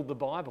read all the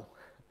Bible.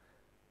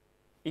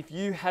 If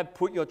you have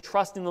put your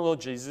trust in the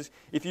Lord Jesus,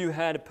 if you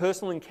had a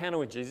personal encounter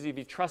with Jesus, if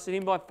you trusted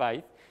him by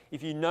faith,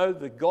 if you know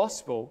the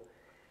gospel,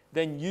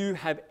 then you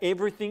have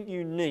everything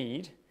you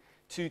need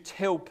to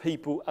tell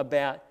people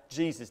about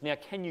Jesus. Now,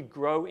 can you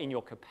grow in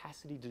your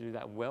capacity to do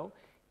that well?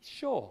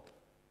 Sure.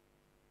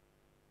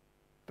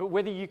 But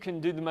whether you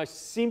can do the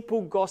most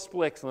simple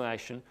gospel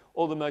explanation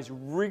or the most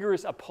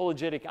rigorous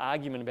apologetic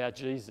argument about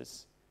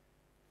Jesus,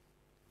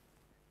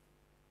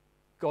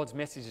 God's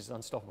message is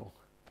unstoppable.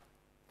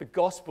 The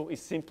gospel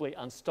is simply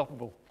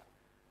unstoppable.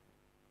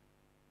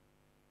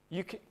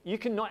 You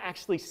cannot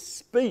actually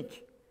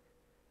speak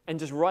and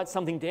just write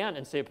something down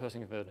and see a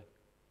person converted.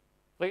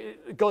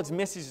 Like, God's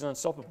message is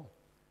unstoppable.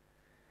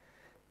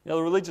 Now,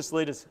 the religious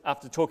leaders,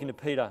 after talking to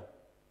Peter,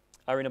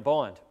 are in a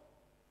bind.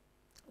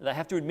 They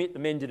have to admit the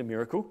men did a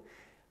miracle.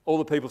 All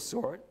the people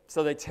saw it.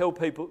 So they tell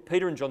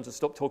Peter and John to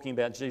stop talking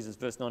about Jesus,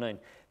 verse 19.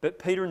 But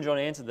Peter and John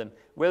answered them,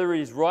 "Whether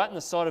it is right in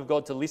the sight of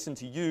God to listen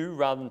to you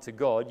rather than to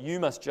God, you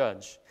must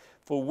judge.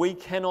 For we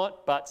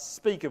cannot but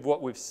speak of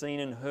what we've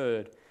seen and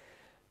heard."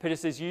 Peter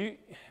says,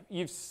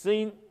 you've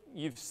seen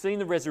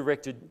the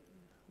resurrected.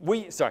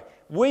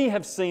 We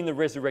have seen the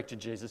resurrected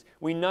Jesus.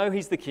 We know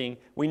he's the King.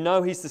 We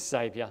know he's the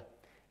Saviour.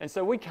 And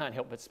so we can't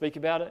help but speak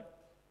about it.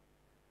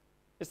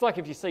 It's like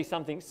if you see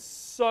something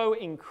so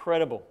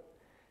incredible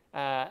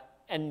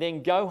and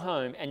then go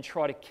home and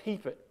try to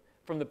keep it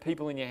from the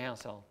people in your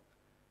household.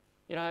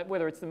 You know,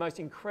 whether it's the most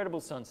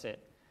incredible sunset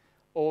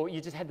or you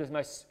just had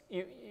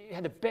you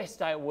had the best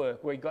day at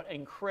work where you got an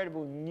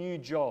incredible new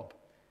job.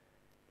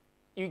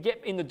 You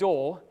get in the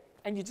door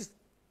and you're just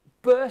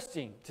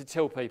bursting to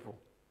tell people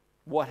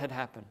what had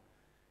happened.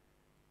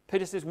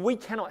 Peter says, we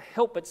cannot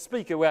help but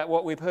speak about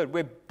what we've heard.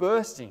 We're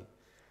bursting.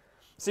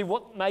 See,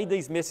 what made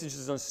these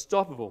messages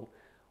unstoppable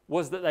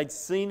was that they'd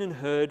seen and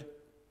heard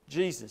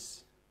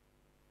Jesus.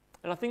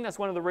 And I think that's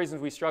one of the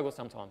reasons we struggle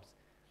sometimes.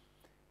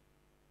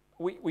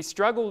 We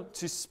struggle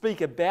to speak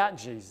about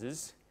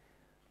Jesus,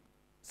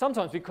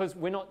 sometimes because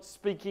we're not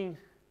speaking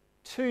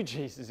to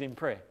Jesus in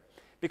prayer,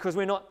 because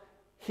we're not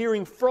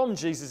hearing from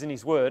Jesus in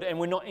his word, and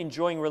we're not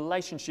enjoying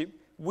relationship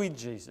with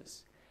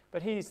Jesus.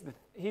 But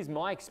here's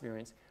my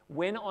experience.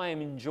 When I am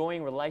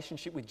enjoying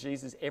relationship with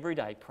Jesus every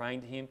day,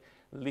 praying to him,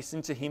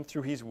 listening to him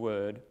through his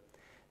word,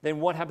 then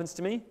what happens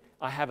to me?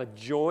 I have a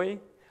joy,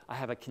 I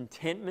have a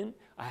contentment,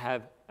 I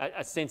have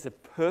a sense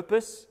of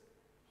purpose,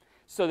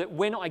 so that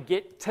when I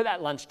get to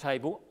that lunch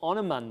table on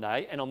a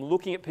Monday and I'm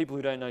looking at people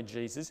who don't know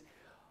Jesus,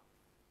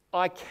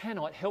 I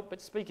cannot help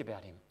but speak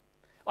about him.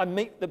 I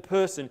meet the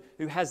person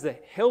who has the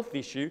health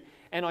issue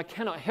and I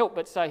cannot help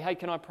but say, hey,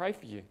 can I pray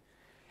for you?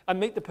 I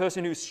meet the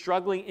person who's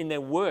struggling in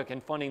their work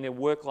and finding their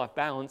work-life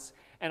balance,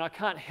 and I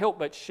can't help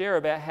but share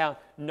about how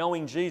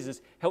knowing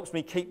Jesus helps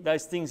me keep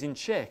those things in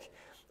check.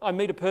 I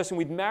meet a person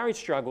with marriage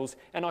struggles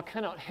and I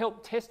cannot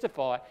help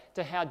testify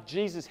to how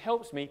Jesus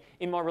helps me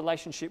in my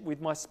relationship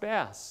with my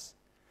spouse.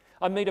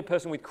 I meet a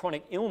person with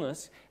chronic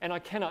illness and I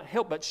cannot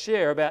help but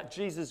share about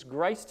Jesus'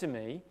 grace to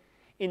me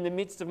in the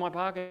midst of my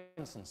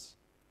Parkinson's.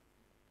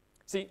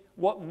 See,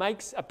 what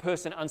makes a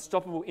person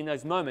unstoppable in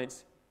those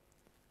moments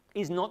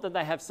is not that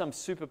they have some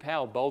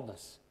superpower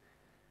boldness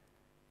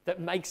that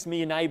makes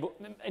me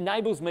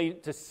enables me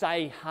to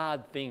say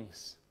hard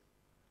things.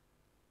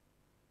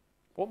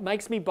 What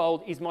makes me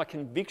bold is my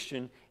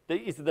conviction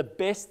that is the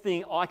best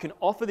thing I can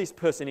offer this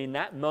person in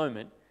that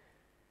moment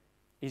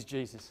is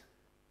Jesus.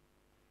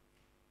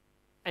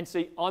 And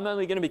see, I'm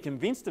only going to be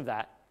convinced of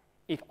that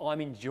if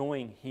I'm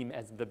enjoying him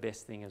as the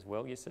best thing as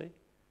well, you see?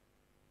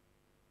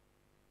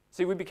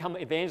 See, we become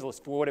evangelists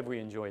for whatever we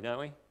enjoy, don't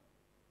we?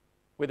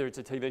 Whether it's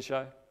a TV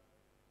show,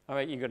 all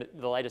right, you've got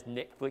the latest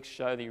Netflix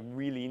show that you're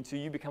really into,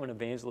 you become an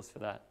evangelist for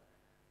that.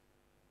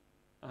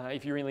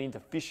 If you're really into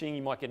fishing,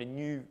 you might get a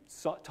new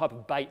type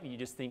of bait that you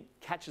just think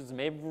catches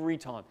them every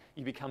time.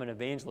 You become an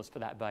evangelist for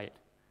that bait.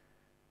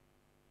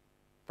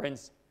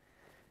 Friends,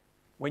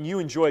 when you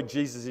enjoy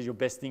Jesus as your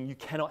best thing, you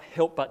cannot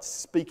help but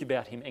speak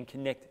about him and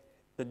connect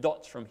the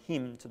dots from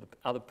him to the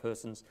other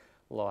person's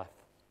life.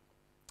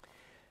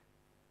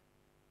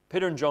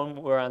 Peter and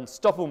John were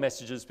unstoppable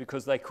messages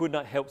because they could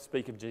not help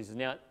speak of Jesus.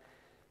 Now, at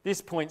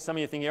this point, some of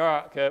you are thinking, all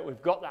right, Kurt,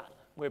 we've got that.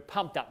 We're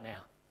pumped up now.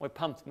 We're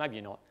pumped, maybe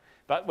you're not,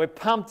 but we're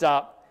pumped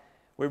up.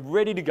 We're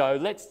ready to go.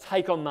 Let's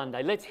take on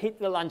Monday. Let's hit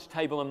the lunch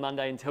table on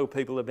Monday and tell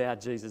people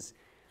about Jesus.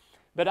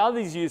 But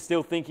others of you are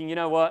still thinking, you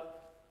know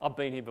what? I've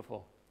been here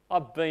before.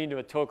 I've been to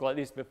a talk like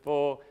this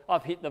before.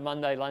 I've hit the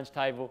Monday lunch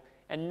table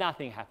and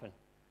nothing happened.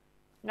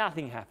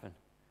 Nothing happened.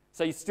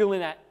 So you're still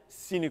in that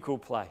cynical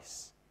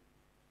place.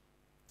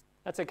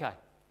 That's okay,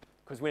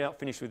 because we're not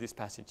finished with this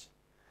passage.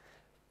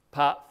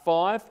 Part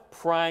 5,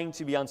 praying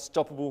to be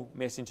unstoppable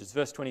messengers.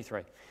 Verse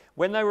 23.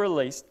 When they were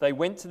released, they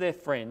went to their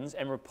friends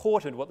and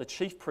reported what the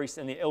chief priests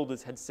and the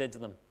elders had said to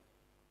them.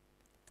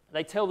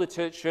 They tell the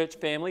church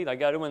family, they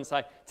go to them and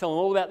say, tell them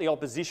all about the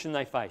opposition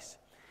they face.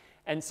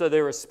 And so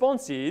their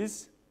response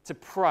is to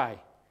pray.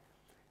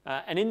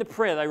 And in the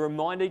prayer, they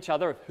remind each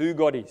other of who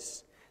God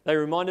is. They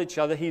remind each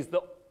other He's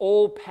the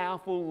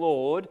all-powerful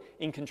Lord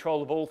in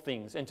control of all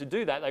things. And to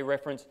do that, they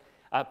reference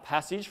a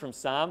passage from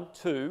Psalm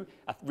 2,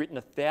 written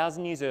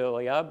 1,000 years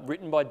earlier,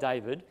 written by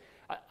David,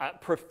 a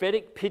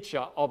prophetic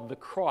picture of the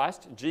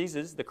Christ,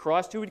 Jesus, the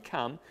Christ who would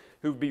come,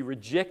 who would be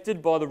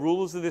rejected by the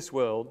rulers of this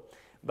world,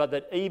 but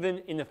that even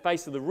in the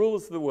face of the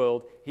rulers of the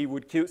world, He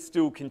would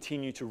still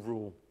continue to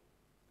rule.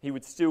 He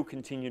would still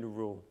continue to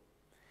rule.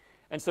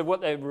 And so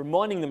what they're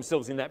reminding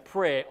themselves in that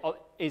prayer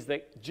is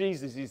that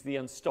Jesus is the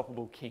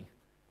unstoppable King.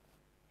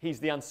 He's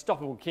the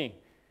unstoppable King.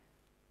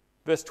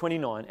 Verse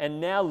 29, and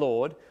now,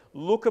 Lord,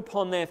 look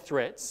upon their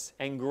threats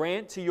and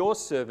grant to your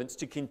servants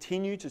to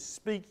continue to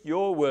speak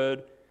your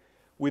word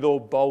with all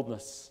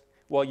boldness,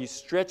 while you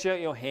stretch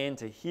out your hand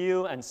to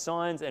heal, and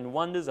signs and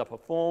wonders are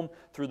performed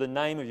through the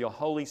name of your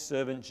holy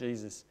servant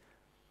Jesus.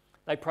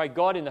 They pray,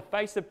 God, in the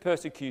face of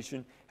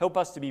persecution, help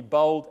us to be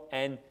bold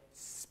and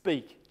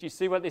speak. Do you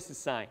see what this is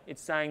saying?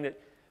 It's saying that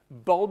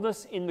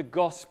boldness in the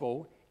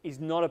gospel is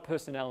not a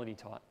personality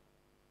type.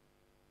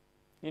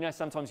 You know,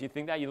 sometimes you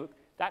think that, you look,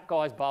 that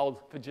guy's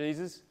bold for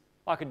Jesus.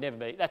 I could never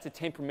be. That's a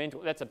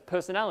temperamental, that's a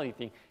personality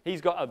thing.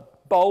 He's got a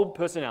bold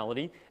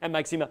personality and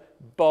makes him a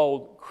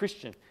bold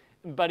Christian.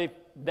 But if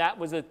that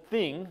was a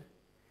thing,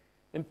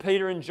 then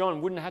Peter and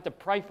John wouldn't have to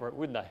pray for it,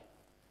 would they?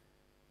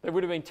 They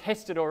would have been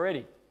tested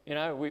already. You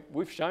know,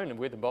 we've shown them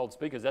we're the bold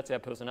speakers. That's our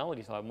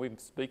personality type, and we're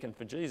speaking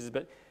for Jesus.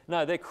 But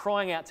no, they're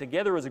crying out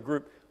together as a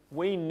group.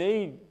 We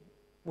need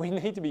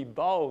to be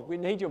bold. We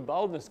need your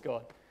boldness,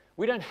 God.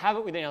 We don't have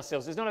it within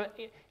ourselves.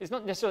 It's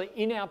not necessarily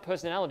in our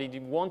personality to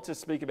want to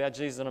speak about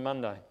Jesus on a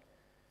Monday.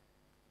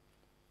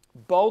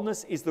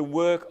 Boldness is the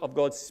work of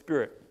God's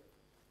Spirit.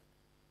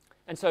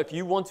 And so if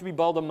you want to be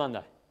bold on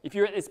Monday, if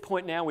you're at this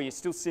point now where you're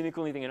still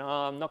cynical and you're thinking,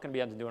 I'm not going to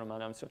be able to do it on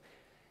Monday,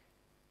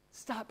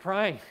 start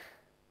praying.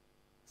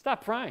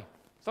 Start praying.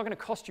 It's not going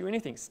to cost you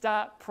anything.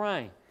 Start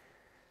praying.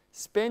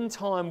 Spend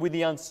time with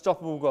the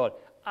unstoppable God.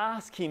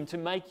 Ask Him to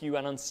make you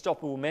an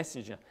unstoppable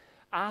messenger.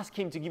 Ask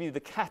Him to give you the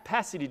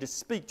capacity to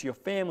speak to your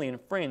family and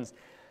friends,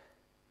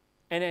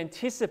 and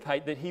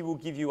anticipate that He will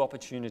give you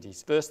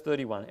opportunities. Verse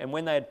 31, and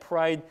when they had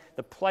prayed,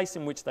 the place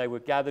in which they were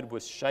gathered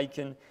was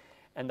shaken,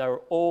 and they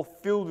were all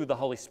filled with the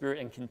Holy Spirit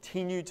and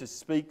continued to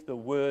speak the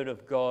word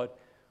of God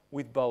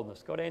with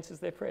boldness. God answers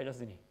their prayer,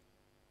 doesn't He?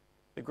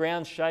 The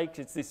ground shakes.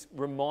 It's this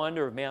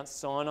reminder of Mount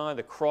Sinai,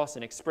 the cross,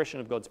 an expression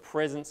of God's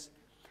presence,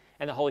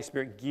 and the Holy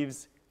Spirit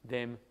gives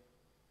them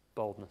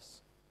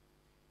boldness.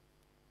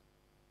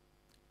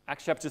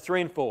 Acts chapter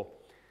 3 and 4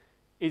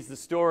 is the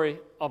story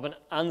of an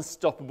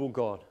unstoppable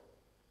God,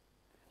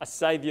 a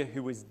Saviour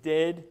who was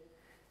dead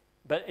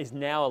but is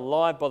now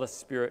alive by the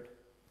Spirit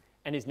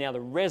and is now the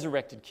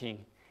resurrected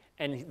King.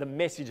 And the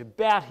message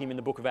about Him in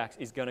the book of Acts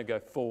is going to go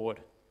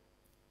forward.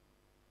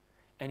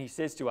 And He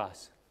says to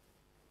us,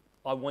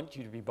 I want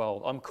you to be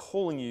bold. I'm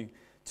calling you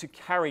to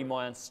carry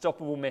my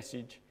unstoppable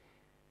message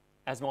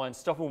as my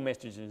unstoppable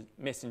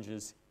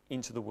messengers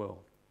into the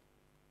world.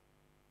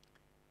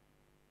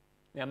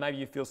 Now, maybe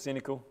you feel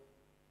cynical,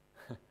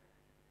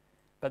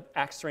 but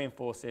Acts 3 and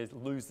 4 says,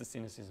 lose the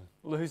cynicism.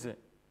 Lose it.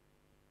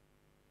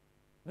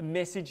 The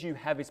message you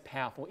have is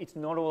powerful. It's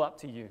not all up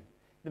to you.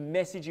 The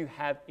message you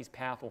have is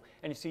powerful.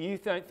 And so you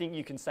don't think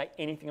you can say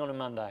anything on a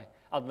Monday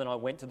other than I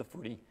went to the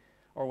footy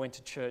or I went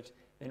to church,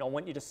 then I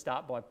want you to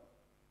start by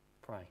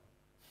praying.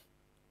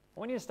 I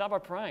want you to start by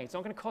praying. It's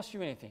not going to cost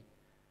you anything.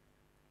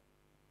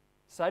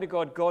 Say to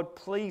God, God,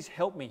 please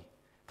help me.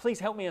 Please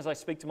help me as I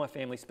speak to my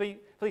family.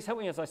 Please help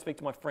me as I speak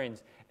to my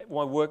friends,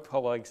 my work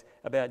colleagues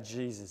about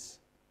Jesus.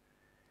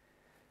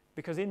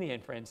 Because in the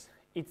end, friends,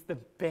 it's the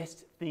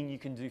best thing you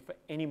can do for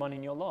anyone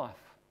in your life.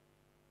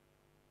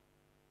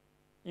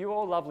 You're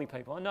all lovely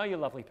people. I know you're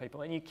lovely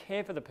people, and you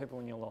care for the people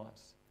in your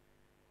lives.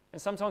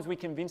 And sometimes we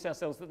convince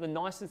ourselves that the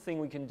nicest thing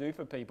we can do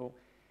for people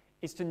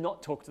is to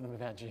not talk to them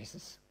about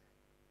Jesus.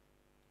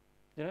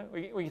 You know,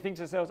 we think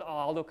to ourselves,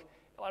 oh, look,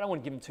 I don't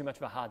want to give them too much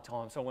of a hard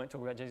time, so I won't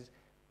talk about Jesus.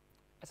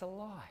 It's a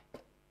lie.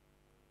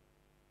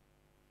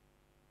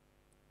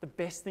 The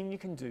best thing you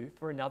can do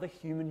for another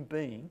human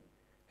being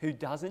who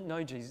doesn't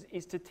know Jesus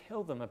is to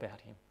tell them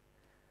about Him.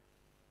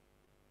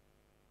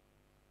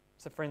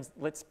 So friends,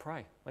 let's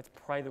pray. Let's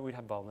pray that we'd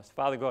have boldness.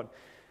 Father God,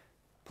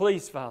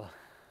 please, Father,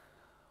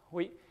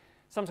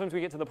 sometimes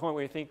we get to the point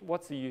where we think,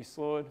 what's the use,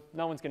 Lord?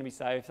 No one's going to be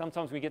saved.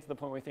 Sometimes we get to the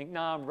point where we think,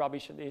 no, I'm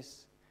rubbish at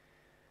this.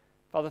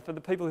 Father, for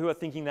the people who are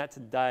thinking that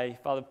today,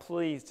 Father,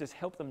 please just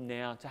help them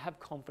now to have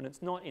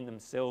confidence, not in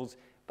themselves,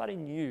 but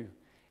in you.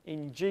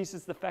 In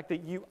Jesus, the fact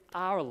that you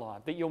are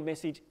alive, that your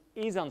message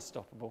is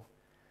unstoppable.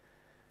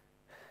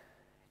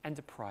 And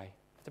to pray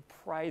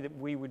that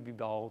we would be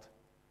bold.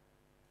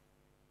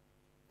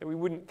 That we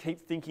wouldn't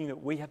keep thinking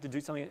that we have to do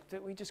something,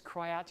 that we just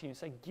cry out to you and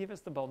say, give us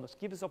the boldness,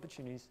 give us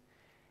opportunities,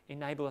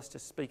 enable us to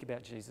speak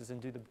about Jesus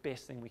and do the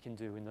best thing we can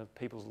do in the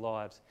people's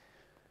lives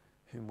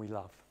whom we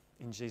love.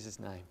 In Jesus'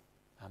 name,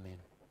 amen.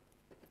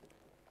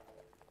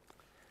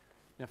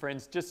 Now,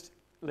 friends, just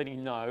letting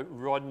you know,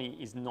 Rodney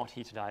is not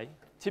here today.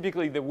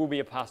 Typically, there will be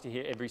a pastor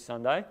here every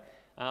Sunday,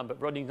 but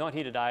Rodney's not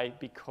here today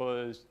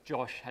because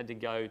Josh had to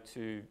go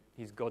to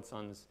his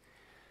godson's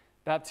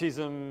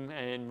baptism,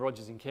 and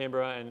Roger's in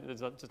Canberra, and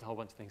there's just a whole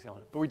bunch of things going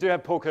on. But we do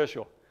have Paul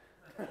Kershaw.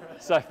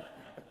 So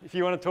if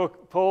you want to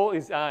talk, Paul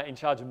is in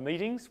charge of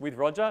meetings with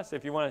Roger, so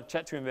if you want to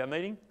chat to him about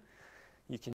meeting,